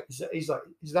 And he's like,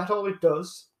 is that all it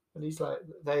does? And he's like,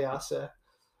 they are, sir.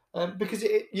 Because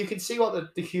you can see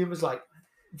what the humour's like,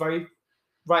 very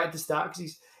right at the start.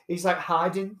 Because he's like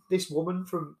hiding this woman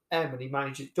from M, and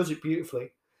he does it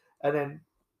beautifully. And then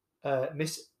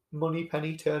Miss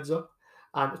Moneypenny turns up,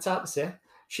 and it's hard to say.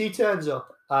 She turns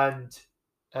up and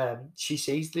she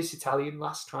sees this Italian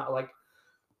lass trying to like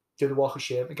do the walk of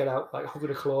shame and get out, like hugging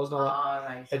her clothes and all that. Oh,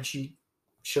 right. And she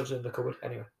shoves her in the cupboard.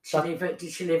 Anyway,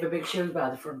 did she leave a big shoe by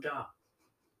the front door?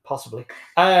 Possibly.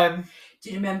 Do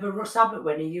you remember Russ Abbott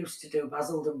when he used to do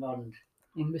Basildon Bond?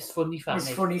 Miss Funny Fanny. Miss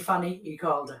Funny Fanny, he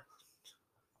called her.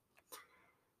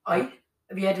 Have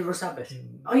you heard of Russ Abbott?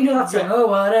 Oh, you know that song? Oh,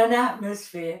 what an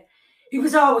atmosphere. He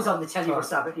was always on the telly,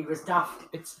 Russ Abbott. He was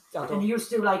daft. And he used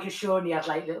to do like a show and he had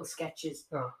like little sketches.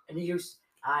 Oh. And he used,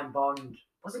 I'm Bond.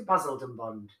 Was it Basildon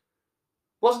Bond?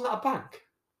 Wasn't that a bank?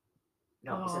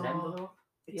 No, it was an envelope.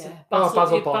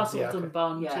 Basildon Bond. Basildon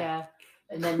Bond, yeah.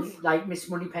 And then, like, Miss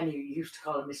Moneypenny, you used to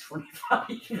call her Miss Funny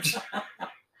Fanny.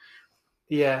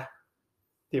 Yeah.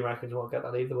 The Americans won't get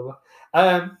that either, will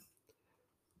they?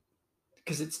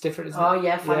 Because it's different, isn't it? Oh,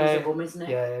 yeah, Fanny's a bum, isn't it?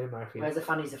 Yeah, in America. Where's the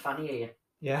Fanny's a fanny here?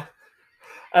 Yeah.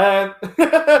 And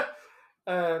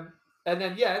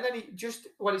then he just,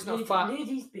 when it's not fat.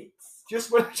 Ladies' bits. Just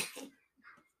when it's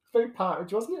very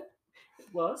partridge, wasn't it? It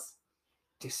was.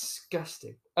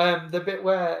 Disgusting. The bit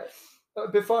where,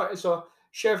 before, so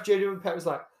Sheriff J.D. Pett was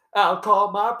like, I'll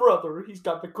call my brother. He's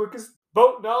got the quickest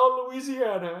boat in all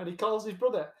Louisiana. And he calls his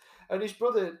brother. And his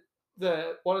brother,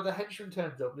 one of the henchmen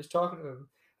turns up and is talking to him.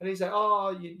 And he's like,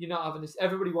 oh, you're not having this.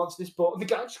 Everybody wants this boat. And the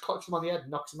guy just clocks him on the head and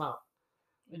knocks him out.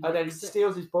 And then he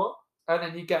steals his boat. And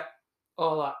then you get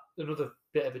all that, another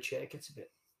bit of a shake. It's a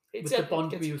bit. With the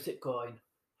Bond music going.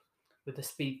 With the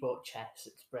speedboat chess.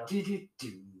 It's brilliant.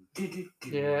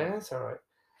 Yeah, it's all right.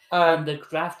 And they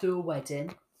drive to a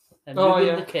wedding. And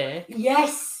in the cake.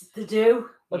 Yes, they do.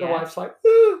 And the wife's like,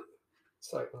 ooh.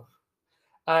 It's like,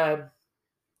 oh.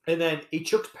 And then he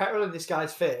chucks petrol in this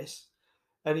guy's face.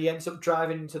 And he ends up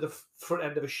driving into the front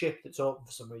end of a ship that's open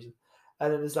for some reason.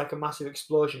 And then there's like a massive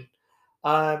explosion.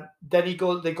 Then they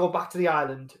go back to the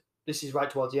island. This is right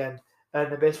towards the end.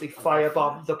 And they basically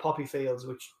firebomb the poppy fields,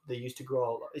 which they used to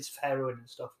grow. It's heroin and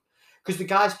stuff. Because the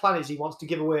guy's plan is he wants to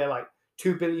give away like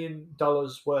 $2 billion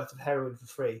worth of heroin for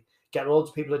free, get loads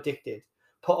of people addicted,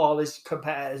 put all his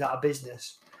competitors out of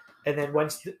business. And then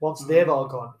once they've all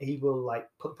gone, he will like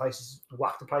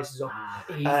whack the prices up.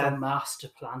 Evil master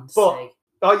plan.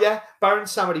 Oh yeah, Baron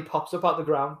Samedi pops up out the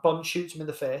ground. Bond shoots him in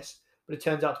the face, but it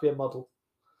turns out to be a model.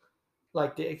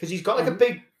 Like, because he's got like a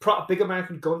big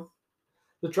American gun.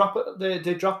 They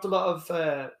dropped a lot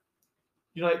of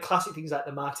like classic things like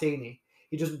the martini.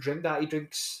 He doesn't drink that. He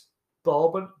drinks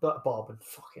bourbon.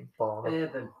 Fucking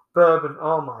bourbon. Bourbon.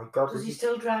 Oh my god. Does he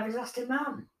still drive his Aston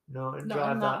Martin? No, he not drive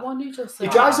on that one. He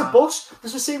drives a bus.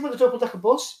 There's a scene with a double-decker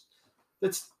bus.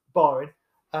 That's boring.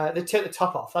 They take the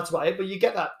top off. That's about it. But you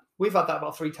get that. We've had that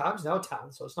about 3 times now,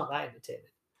 town. So it's not that entertaining.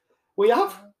 We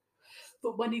have.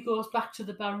 But when he goes back to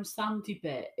the Baron Samedi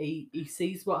bit, he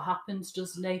sees what happens,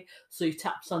 doesn't he? So he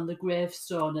taps on the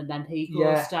gravestone and then he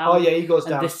goes down. Oh, yeah, he goes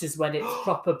down. And this is when it's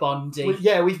proper Bondy.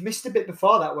 We've missed a bit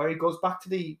before that where he goes back to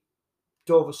the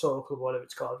Dover Soul Club, whatever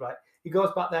it's called, right? He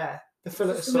goes back there. The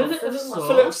Fillet of Soul.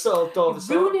 Fillet of Soul, Dover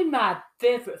Soul. You're ruining my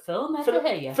favourite film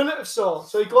ever here. Fillet of Soul.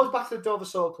 So he goes back to the Dover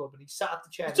Soul Club and he's sat at the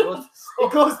chair. He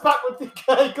goes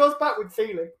back with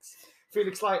Felix.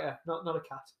 Felix Leiter, not a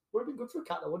cat. Would have been good for a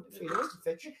cat, though, wouldn't it? Felix, a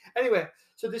fish. Anyway,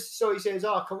 so he says,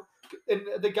 "Oh, come," and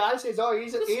the guy says, "Oh,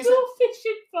 he's no fish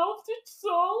involved in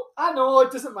Soul." I know,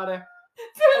 it doesn't matter.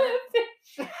 Fillet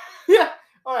fish. Yeah.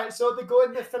 All right, so they go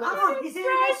in the fillet. Is it a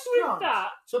restaurant?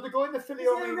 So they go in the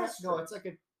Philomena. No, it's like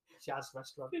a jazz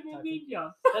restaurant.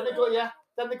 Philomena. Then they go,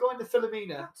 Then they go in the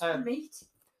Philomena. Meat.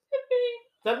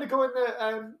 Then they go in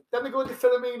the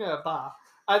Philomena bar,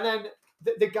 and then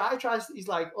the guy tries. He's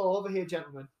like, "Oh, over here,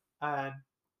 gentlemen.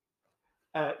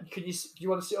 Do you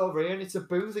want to sit over here?" And it's a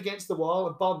booth against the wall.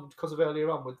 And Bond, because of earlier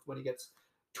on when he gets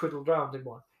twiddled round in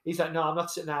one, he's like, "No, I'm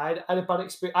not sitting there. I had a bad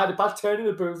experience. I had a bad turn in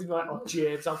the booth." And you're like, "Oh,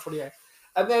 James, how funny."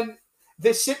 And then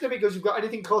they're sitting there because you've got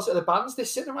anything closer to the bands. They're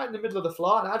sitting right in the middle of the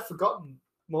floor, and I'd forgotten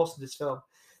most of this film.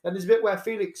 And there's a bit where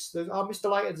Felix, Mr.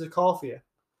 Leiter, there's a call for you.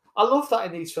 I love that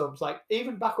in these films. Like,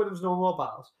 even back when there was no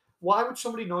mobiles, why would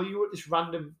somebody know you were at this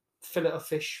random fillet of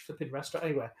fish flipping restaurant?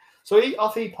 Anyway, so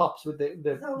he pops with the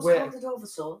that was called the Dover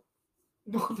Soul.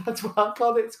 No, that's what I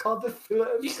called it. It's called the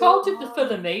fillet of You called it the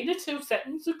Philomena 2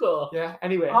 seconds ago. Yeah,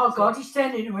 anyway. Oh, God, he's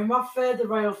turning into him off the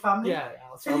royal family. Yeah.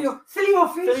 Filet o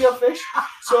fish. Filet o fish.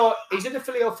 So he's in the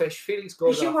filet o fish. Felix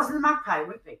goes She wasn't a magpie,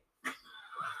 would be?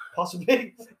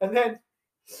 Possibly. And then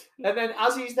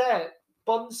as he's there,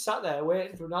 Bond's sat there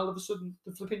waiting for him, and all of a sudden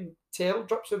the flipping tail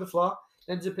drops to the floor,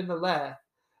 ends up in the lair,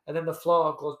 and then the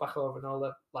floor goes back over, and all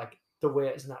the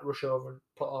waiters and that rush over and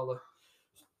put all the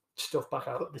stuff back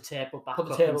out. Put the table back Put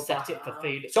the up table and set back. it for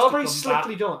Felix. It's all to very come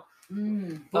slickly back. done.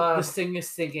 But the singer's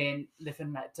singing "Live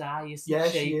and Let Die," isn't Yeah,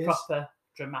 she? she is. Proper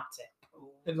dramatic.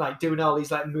 And like doing all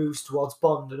these like moves towards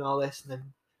Bond and all this, and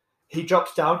then he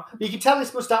drops down. You can tell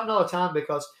this must happen all the time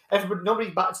because nobody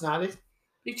bats an eyelid.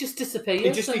 He just disappears.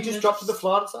 He just drops to the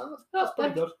floor. It's like, that's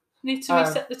pretty good. Need to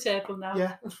reset the table now.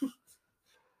 Yeah.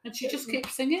 And she just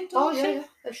keeps singing, Oh doesn't she?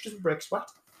 yeah. She doesn't break sweat.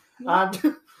 No.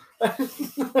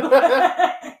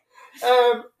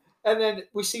 And then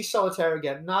we see Solitaire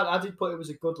again. Now I did put it was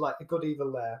a good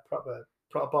evil there, proper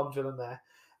Bond villain there.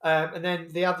 And then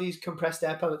they have these compressed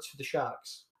air pellets for the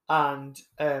sharks, and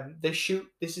they shoot.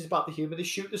 This is about the humour. They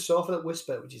shoot the sofa that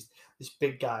Whisper, which is this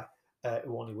big guy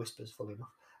who only whispers, fully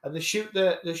enough. And they shoot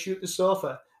the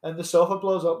sofa, and the sofa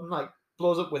blows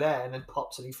up with air, and then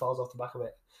pops, and he falls off the back of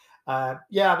it.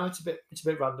 Yeah, I know it's a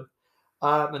bit random.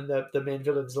 And the main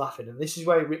villain's laughing, and this is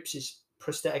where he rips his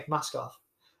prosthetic mask off,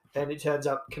 and it turns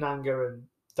out Kananga and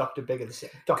Dr. Big are the same.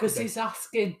 Because he's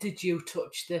asking, "Did you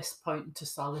touch this?" pointing to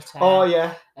Solitaire. Oh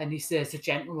yeah. And he says, "A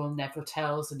gentleman never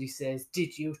tells," and he says,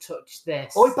 "Did you touch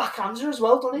this?" Oh, he backhands her as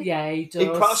well, doesn't he? Yeah, he does. He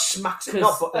probably smacks it.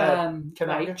 Not, but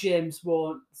like James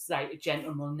won't like a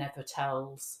gentleman never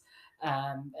tells,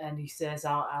 and he says,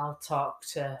 "I'll talk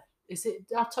to." Is it?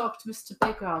 I'll talk to Mr.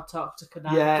 Big, or I'll talk to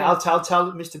Kananga. Yeah, I'll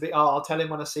tell Mr. Big. Oh, I'll tell him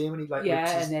when I see him, and he like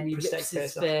rips his and then he rips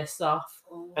his face off.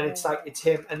 And it's like it's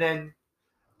him, and then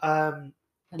and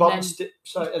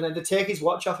then they take his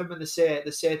watch off him, and they say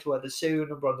to her, the serial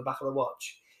number on the back of the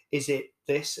watch, is it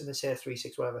this? And they say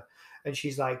 36 whatever, and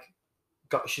she's like,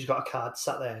 she's got a card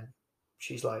sat there, and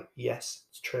she's like, yes,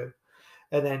 it's true.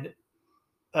 And then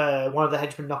one of the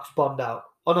henchmen knocks Bond out.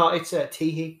 Oh no, it's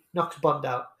Teehee knocks Bond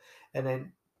out, and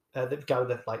then the guy with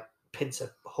the like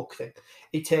pincer hook thing,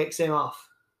 he takes him off,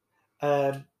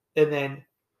 and then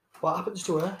what happens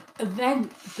to her? And then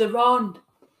they're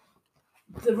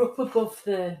up above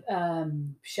the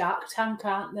shark tank,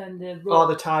 aren't they? And they're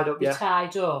tied up. They're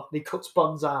tied up. He cuts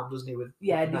Bond's arm, doesn't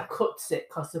he? And he cuts it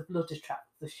because the blood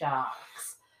attracts the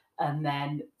sharks. And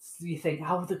then you think,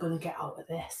 how are they going to get out of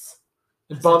this?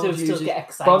 Bond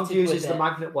uses the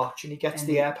magnet watch, and he gets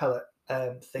the air pellet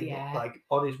thing like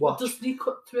on his watch. But doesn't he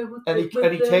cut through?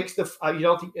 He takes the. You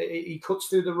don't think he cuts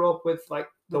through the rope with like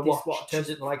the watch, turns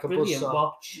it into like a buzzsaw.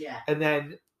 Watch. Yeah. And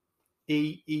then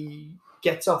he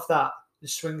gets off that. And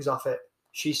swings off it.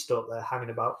 She's still up there hanging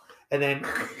about, and then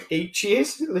she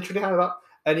is literally hanging about,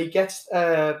 and he gets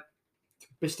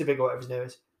Mr. Big or whatever his name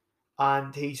is,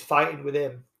 and he's fighting with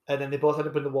him, and then they both end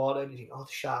up in the water, and you think, oh,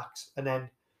 the sharks, and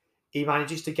then he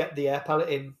manages to get the air pellet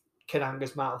in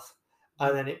Kananga's mouth,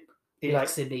 and then he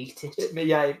makes him eat it.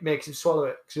 It makes him swallow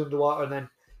it because he's underwater, and then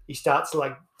he starts to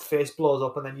like face blows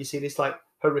up, and then you see this like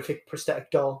horrific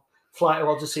prosthetic doll fly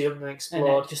towards the ceiling and explode,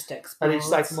 and it just explodes, and it's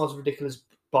like the most ridiculous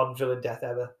Bond villain death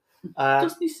ever.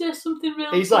 Doesn't he say something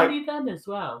really funny then as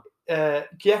well? Yeah,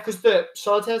 because the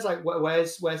Solitaire's like,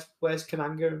 where's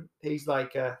Kananga? He's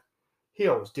like, he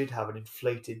always did have an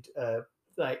inflated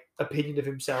like opinion of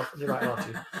himself. And you're like,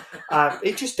 oh,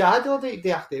 he just died though.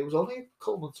 The actor. It was only a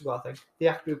couple months ago, I think. The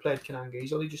actor who played Kananga,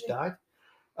 he's only just died.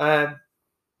 And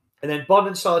then Bond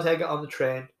and Solitaire get on the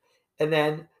train, and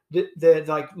then they're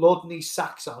like loading these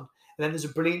sacks on. And then there's a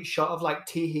brilliant shot of like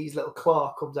Teehee's little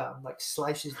claw comes out and like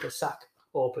slices the sack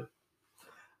open.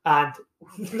 And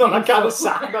not that kind of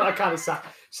sack.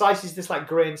 Slices this like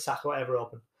grain sack or whatever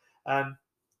open.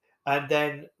 And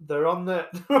then they're on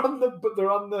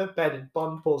the bed, and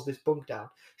Bond pulls this bunk down.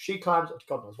 She climbs,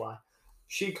 God knows why.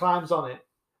 She climbs on it.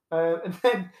 And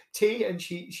then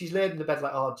she's laid in the bed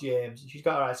like, oh James, and she's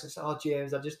got her eyes and says, oh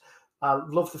James, I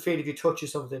love the feel of your touch or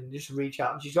something. Just reach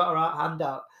out, and she's got her hand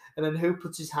out. And then who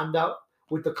puts his hand out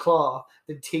with the claw?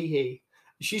 Then Teehee.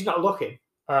 She's not looking.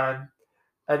 And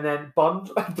then Bond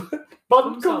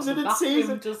comes in and sees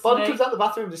it. Bond comes out the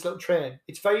bathroom with this little train.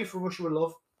 It's very From Russia with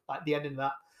Love, like the ending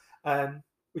of that,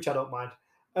 which I don't mind.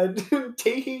 And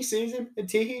Teehee sees him, and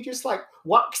Teehee just like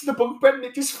whacks the bunk bed, and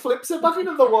it just flips it back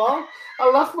into the wall. I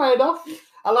laughed my head off.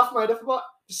 about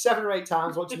 7 or 8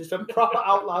 times watching this film. Proper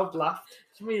out loud laugh.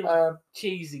 It's real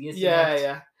cheesy, isn't it?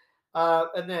 Yeah.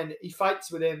 And then he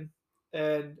fights with him,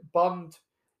 and Bond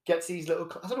gets these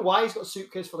little. I don't know why he's got a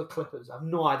suitcase full of clippers. I have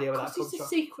no idea where that comes from. Because he's a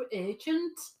secret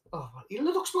agent. Oh, he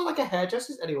looks more like a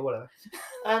hairdresser. Anyway, whatever.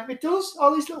 It does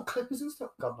all these little clippers and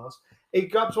stuff. God knows. He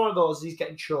grabs one of those. He's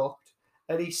getting choked,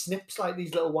 and he snips like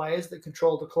these little wires that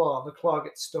control the claw, and the claw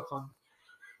gets stuck on.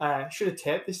 Should have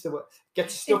taped this.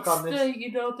 Gets stuck on this.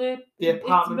 The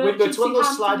apartment window. It's one of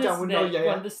those slide down windows.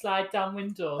 One of the slide down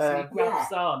windows. And he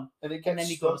grabs on, and then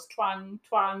he goes twang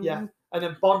twang. Yeah, and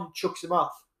then Bond chucks him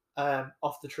off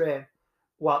the train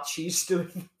while she's still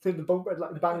in the bunk bed,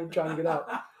 like banging, trying to get out.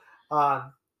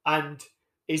 And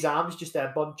his arm's just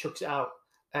there. Bond chucks it out,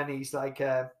 and he's like,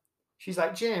 she's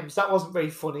like, James, that wasn't very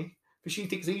funny. But she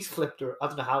thinks he's flipped her. I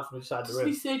don't know how from inside the room.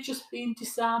 Does he say just being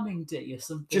disarming, do you?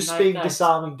 Something just like being that?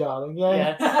 disarming, darling.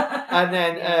 Yeah.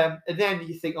 Yeah. And then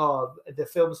you think, oh, the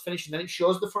film's finished, and then it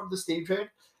shows the front of the steam train,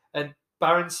 and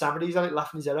Baron Samedi's on it,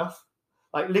 laughing his head off,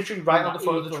 like literally right on the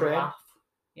front of the train. Laugh.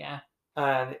 Yeah.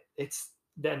 And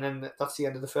then that's the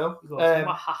end of the film. He goes,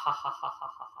 "Wah, ha, ha, ha, ha,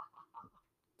 ha, ha,"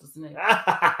 doesn't it?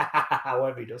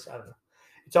 Whatever he does, I don't know.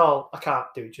 It's all, I can't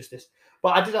do it justice.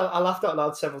 But I laughed out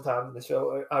loud several times in this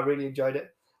film. I really enjoyed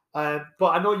it. But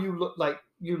I know you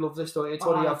love this story. It's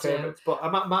one of your favourites. But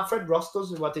my friend Ross does,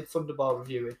 who I did Thunderball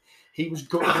reviewing. He was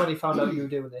gutted when he found out you were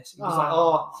doing this. He was like,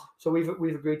 "Oh, so we've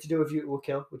agreed to do A View to a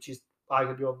Kill," which is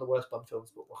arguably one of the worst Bond films.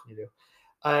 But what can you do?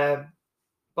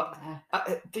 But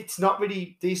it's not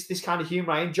really this kind of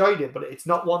humour. I enjoyed it, but it's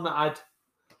not one that I'd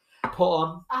put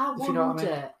on. I if you know wonder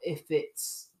what I mean. if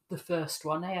it's the first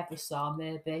one I ever saw,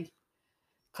 maybe.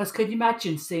 Because can you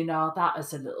imagine seeing all that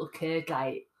as a little kid,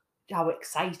 like how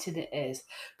exciting it is?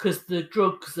 Because the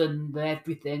drugs and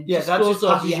everything just goes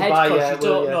over your head because you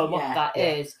don't know what that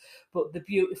is. But the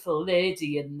beautiful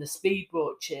lady and the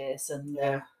speedboat chase and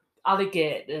the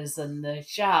alligators and the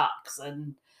sharks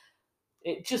and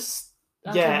it just...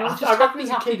 I reckon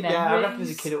as a kid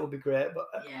it would be great, but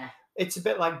it's a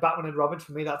bit like Batman and Robin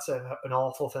for me. That's an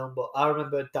awful film, but I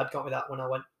remember Dad got me that when I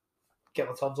went get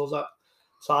my tonsils out.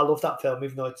 So I love that film,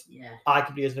 even though it's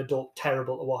arguably as an adult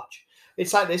terrible to watch.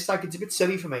 It's like this, like it's a bit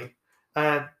silly for me.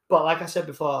 But like I said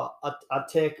before, I'd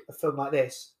take a film like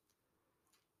this.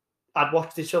 I'd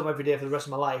watch this film every day for the rest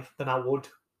of my life than I would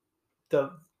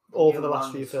over the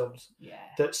last few films. Yeah.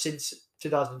 That since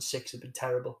 2006 have been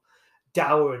terrible.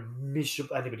 Dour and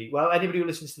miserable. Anybody who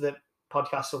listens to the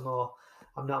podcast will know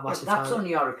I'm not a massive fan. That's only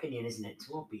your opinion, isn't it? It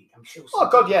won't be, I'm sure. Oh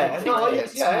God, yeah. No,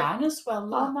 it's mine as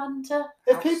well, Amanda.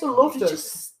 If people loved it,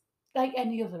 just like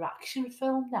any other action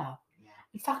film now. Yeah.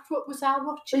 In fact, what was I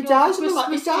watching? He dies in the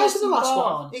last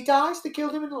one. He dies. They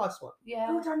killed him in the last one. Yeah.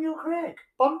 Oh, Daniel Craig.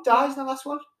 Bond dies in the last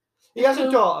one. He has a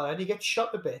daughter and he gets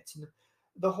shot to bits. And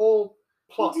the whole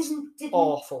plot is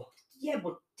awful. Yeah,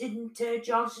 but didn't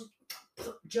George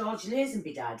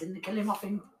Lazenby died? Didn't they kill him off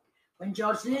when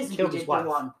George Lazenby killed did his wife. the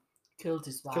one? Killed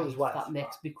his wife. That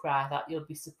makes me cry. That you'll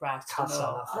be surprised to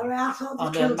know.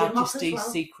 On Her Majesty's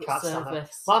Secret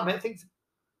Service. My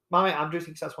mate Andrew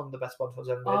thinks that's one of the best Bond films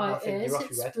ever made. Oh, it is.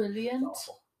 It's brilliant.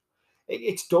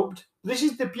 It's dubbed. This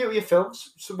is the beauty of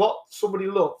films. So what somebody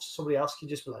loves, somebody else can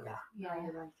just be like, nah. Yeah,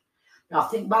 you're right. No, I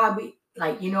think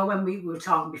when we were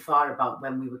talking before about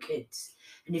when we were kids,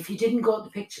 and if you didn't go to the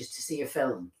pictures to see a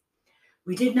film,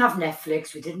 we didn't have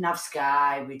Netflix, we didn't have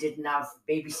Sky, we didn't have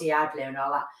BBC iPlayer and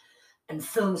all that. And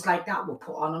films like that were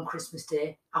put on Christmas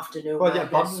Day afternoon.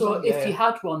 Well, so if you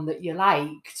had one that you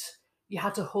liked, you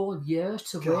had a whole year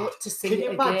to wait to see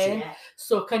it again. Yeah.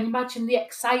 So can you imagine the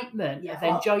excitement of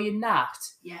enjoying that?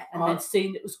 Yeah. And then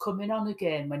seeing it was coming on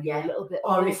again when you were a little bit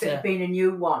older. older. Or if it had been a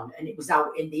new one and it was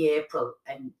out in the April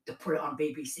and they put it on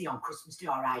BBC on Christmas Day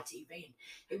or ITV.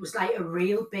 It was like a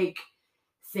real big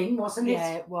thing, wasn't it?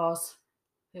 Yeah, it was.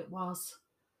 It was.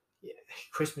 Yeah,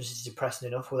 Christmas is depressing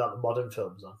enough without the modern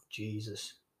films on.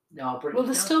 Jesus. No, but well,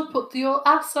 they still put the old.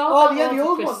 I saw. Oh yeah, the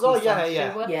old ones. Oh yeah.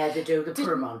 Yeah, they do. They put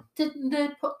them on. Didn't they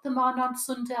put them on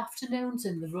Sunday afternoons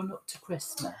in the run up to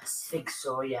Christmas? I think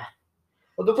so. Yeah.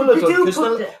 Well, they will have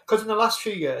done because in the last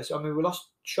few years, I mean, we lost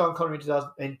Sean Connery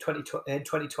in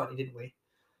 2020, didn't we?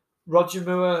 Roger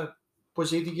Moore was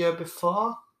he the year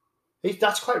before?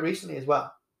 That's quite recently as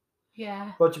well.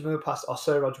 Yeah. Roger Moore passed, or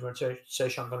Sir Roger Moore, Sir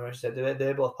Sean Connery said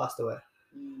they both passed away.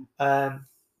 And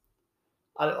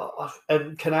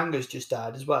Kananga's just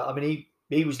died as well. I mean,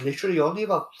 he was literally only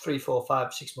about 3, 4,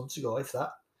 5, 6 months ago, if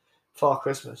that, for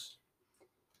Christmas.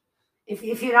 If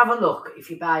you have a look,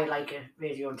 if you buy like a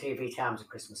Radio and TV Times at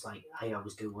Christmas, like I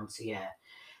always do once a year,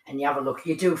 and you have a look,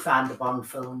 you do find the Bond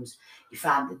films. You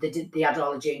find that they had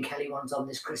all the Jane Kelly ones on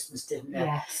this Christmas, didn't they?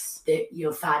 Yes.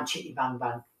 You'll find Chitty Bang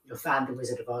Bang. You'll find The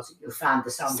Wizard of Oz. You'll find The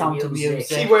Sound of Music.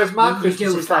 See, whereas my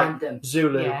Christmas is like them.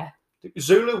 Zulu. Yeah.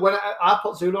 Zulu, when I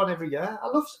put Zulu on every year, I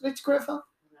love it. It's a great film.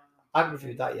 I haven't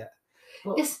reviewed that yet.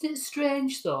 But isn't it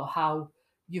strange, though, how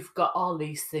you've got all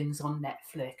these things on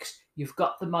Netflix, you've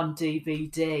got them on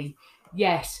DVD,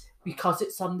 yet because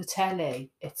it's on the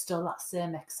telly, it's still that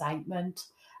same excitement.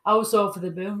 I was over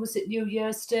the moon. Was it New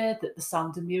Year's Day that The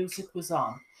Sound of Music was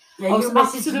on? Yeah, I was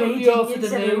absolutely over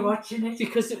the moon watching it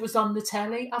because it was on the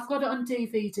telly. I've got it on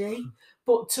DVD,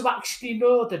 but to actually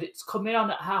know that it's coming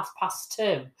on at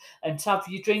 2:30 and to have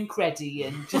your drink ready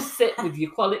and just sit with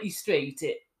your Quality Street,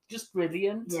 it just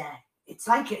brilliant. Yeah, it's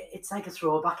like a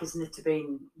throwback, isn't it, to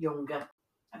being younger?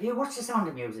 Have you watched The Sound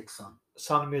of Music, son?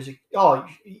 Sound of Music. Oh,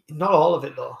 not all of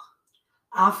it though.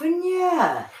 Haven't you?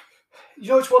 You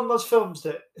know, it's one of those films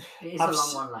that It is I've a long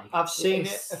s- one, like. I've seen it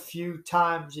is. a few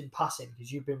times in passing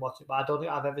because you've been watching it, but I don't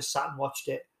think I've ever sat and watched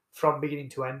it from beginning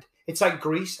to end. It's like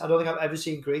Grease. I don't think I've ever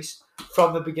seen Grease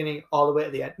from the beginning all the way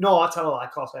to the end. No, I tell a lie.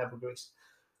 Of course, I have with Grease.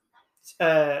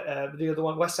 The other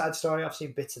one, West Side Story. I've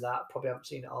seen bits of that. Probably haven't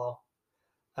seen it all.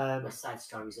 West Side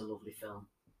Story is a lovely film.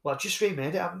 Well, just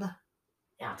remade it, haven't they?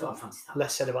 Yeah, I don't fancy that.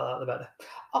 Less said about that, the better.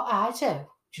 Oh, I do.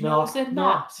 Do you No, know who's in no.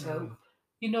 that? So,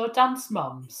 You know Dance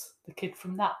Moms, the kid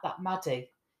from that Maddie.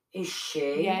 is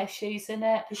she? Yeah, she's in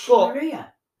it. Is she But-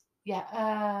 Maria? Yeah,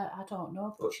 I don't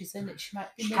know, but she's in it. She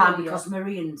might be She can't Maria.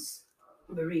 because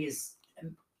Maria's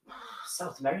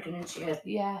South American, isn't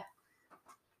she? Yeah,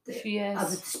 she Are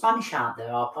they is. Spanish, aren't they,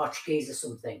 or Portuguese or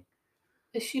something?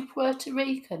 Is she Puerto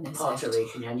Rican? Is Puerto it?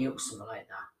 Rican, I knew something like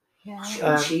that.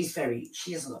 Yeah. She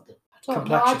hasn't got the. I don't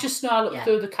know. I Complexion. just know I looked Yeah.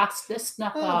 through the cast list and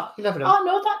I thought, You never know. oh, I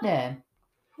know that name.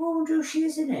 Oh, I wonder if she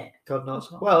is in it. God knows.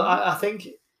 I don't Well, know. I think.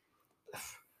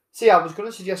 See, I was going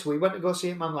to suggest we went to go see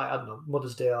it, man. Like I don't know,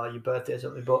 Mother's Day or your birthday or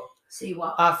something. But See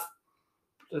what?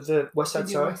 the West Side The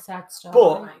Story. West Side Story.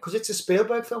 But Right. because it's a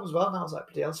Spielberg film as well, and I was like,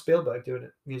 bloody hell, Spielberg doing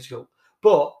it musical.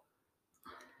 But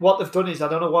what they've done is, I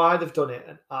don't know why they've done it,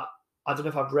 and I don't know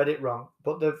if I've read it wrong,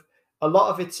 but a lot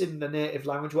of it's in the native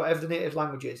language, whatever the native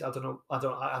language is. I don't know. I've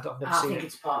never I seen think it.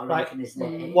 it's Puerto Right. Rican, isn't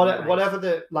it? Whatever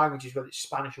the language is, whether it's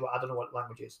Spanish or what, I don't know what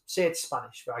language it is. Say it's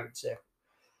Spanish, for I can say.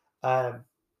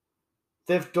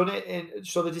 They've done it in,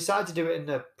 so they decided to do it in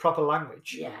the proper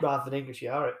language Yeah. rather than English.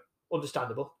 Yeah, all right,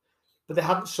 understandable. But they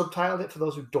hadn't subtitled it for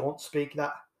those who don't speak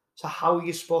that. So how are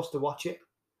you supposed to watch it?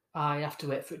 I have to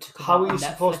wait for it to come How out are you on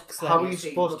supposed? Netflix, How then. are you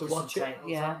supposed to watch it?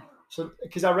 Yeah. So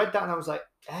because I read that and I was like,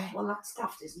 Well, that's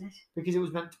daft, isn't it? because it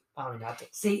was meant. I mean, I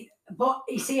don't. See, but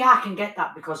you see, I can get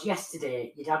that because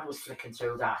yesterday your dad was flicking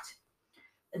through that,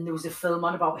 and there was a film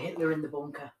on about Hitler in the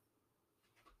bunker.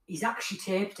 He's actually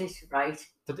taped it, right?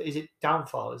 But is it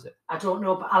Downfall? Is it? I don't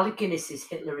know, but Alec Guinness is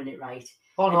Hitler in it, right?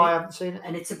 Oh no, And I haven't seen it.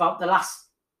 And it's about the last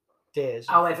Days.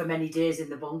 however many days in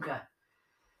the bunker.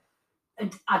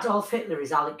 And Adolf Hitler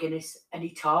is Alec Guinness, and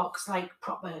he talks like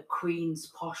proper Queen's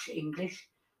posh English.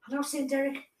 And I was saying,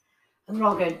 Derek, and they're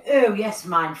all going, "Oh yes,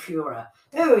 mein Führer.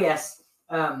 Oh yes,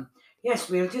 yes,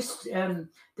 we'll just the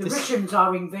This- Russians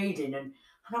are invading." And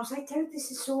I was like, Derek,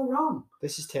 this is so wrong.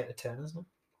 This is Tina Turner, isn't it?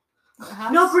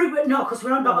 No, because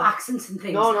we're on about No. accents and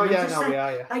things. No, and I'm yeah, just no, like, we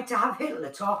are, yeah. like to have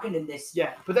Hitler talking in this.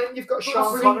 Yeah, but then you've got But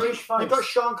Sean for Connery. English You've got voice.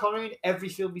 Sean Connery in every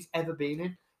film he's ever been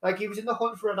in. Like he was in The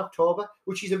Hunt for Red October,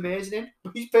 which he's amazing in.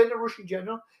 But he's playing a Russian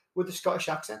general with a Scottish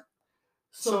accent.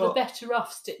 So So- they're better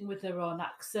off sticking with their own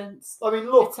accents. I mean,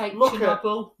 look, It's like look at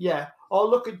Chernobyl.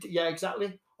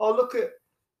 exactly. Or look at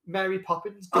Mary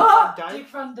Poppins, Dick Oh, Van Dyke. Dick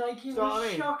Van Dyke, you Do you know were what I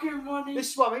mean? shocking money.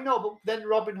 This is what I mean. No, but then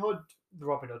Robin Hood,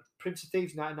 Prince of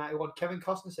Thieves, 1991. Kevin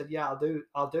Costner said, "Yeah,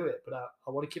 I'll do it, but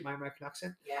I want to keep my American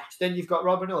accent." Yeah. So then you've got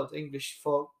Robin Hood, English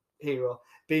folk hero,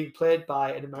 being played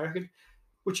by an American,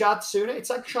 which I'd sooner. It's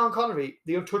like Sean Connery,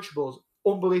 The Untouchables,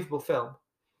 unbelievable film.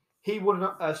 He won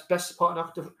a Best Supporting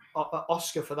Actor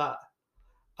Oscar for that,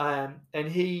 and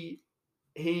he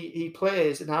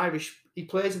plays an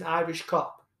Irish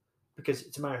cop because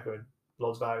it's America and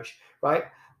loads of Irish, right?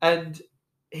 And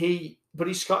but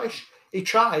he's Scottish. He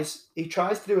tries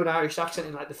to do an Irish accent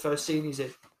in like the first scene he's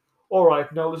in. All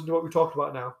right, now listen to what we're talking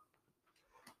about now.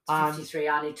 And 53.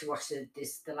 I need to watch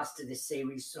the last of this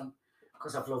series, son,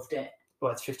 because I've loved it.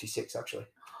 well, it's 56 actually.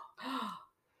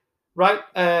 Right.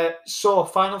 So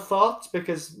final thoughts,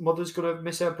 because Mother's gonna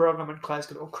miss her program and Claire's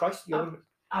gonna. Oh Christ!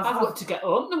 I've got to get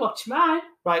home to watch mine.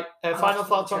 Right. I'll Final have to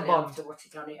thoughts tell on you, I'll Bond. have to watch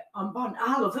it on here. On Bond,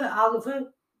 I love it. I love it.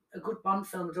 A good Bond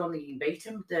film. I don't think you can beat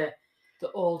them.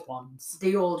 The old ones.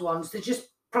 The old ones. They're just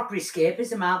proper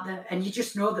escapism out there, and you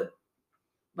just know that.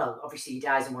 Well, obviously he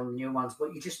dies in one of the new ones,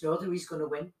 but you just know that he's going to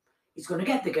win. He's going to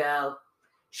get the girl,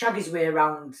 shag his way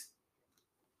around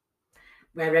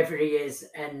wherever he is,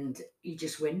 and he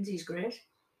just wins. He's great.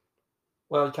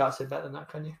 Well, you can't say better than that,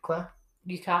 can you, Claire?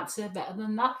 You can't say better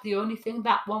than that. The only thing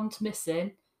that one's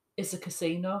missing is a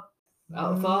casino.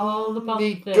 Out of all the Bond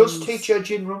He things. does teach her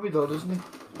gin rummy though, doesn't he?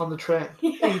 On the train.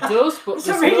 He does, but It's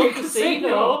there's not really no a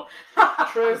casino.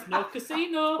 True. There's no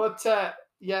casino. But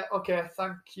yeah, okay.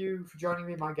 Thank you for joining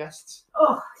me, my guests.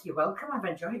 Oh, you're welcome. I've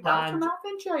enjoyed that. And- I've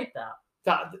enjoyed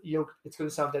that. It's going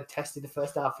to sound dead testy the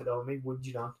first half of it, though. Me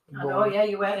whinging on. I know, yeah,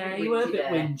 you were. Yeah, you were a bit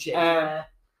whingy. whingy.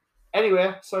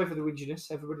 Anyway, sorry for the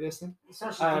whinginess, everybody listening. It's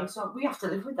actually so we have to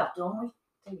live with that, don't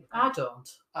we? I don't.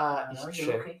 I know, It's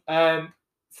you're true. lucky.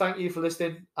 thank you for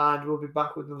listening, and we'll be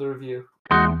back with another review.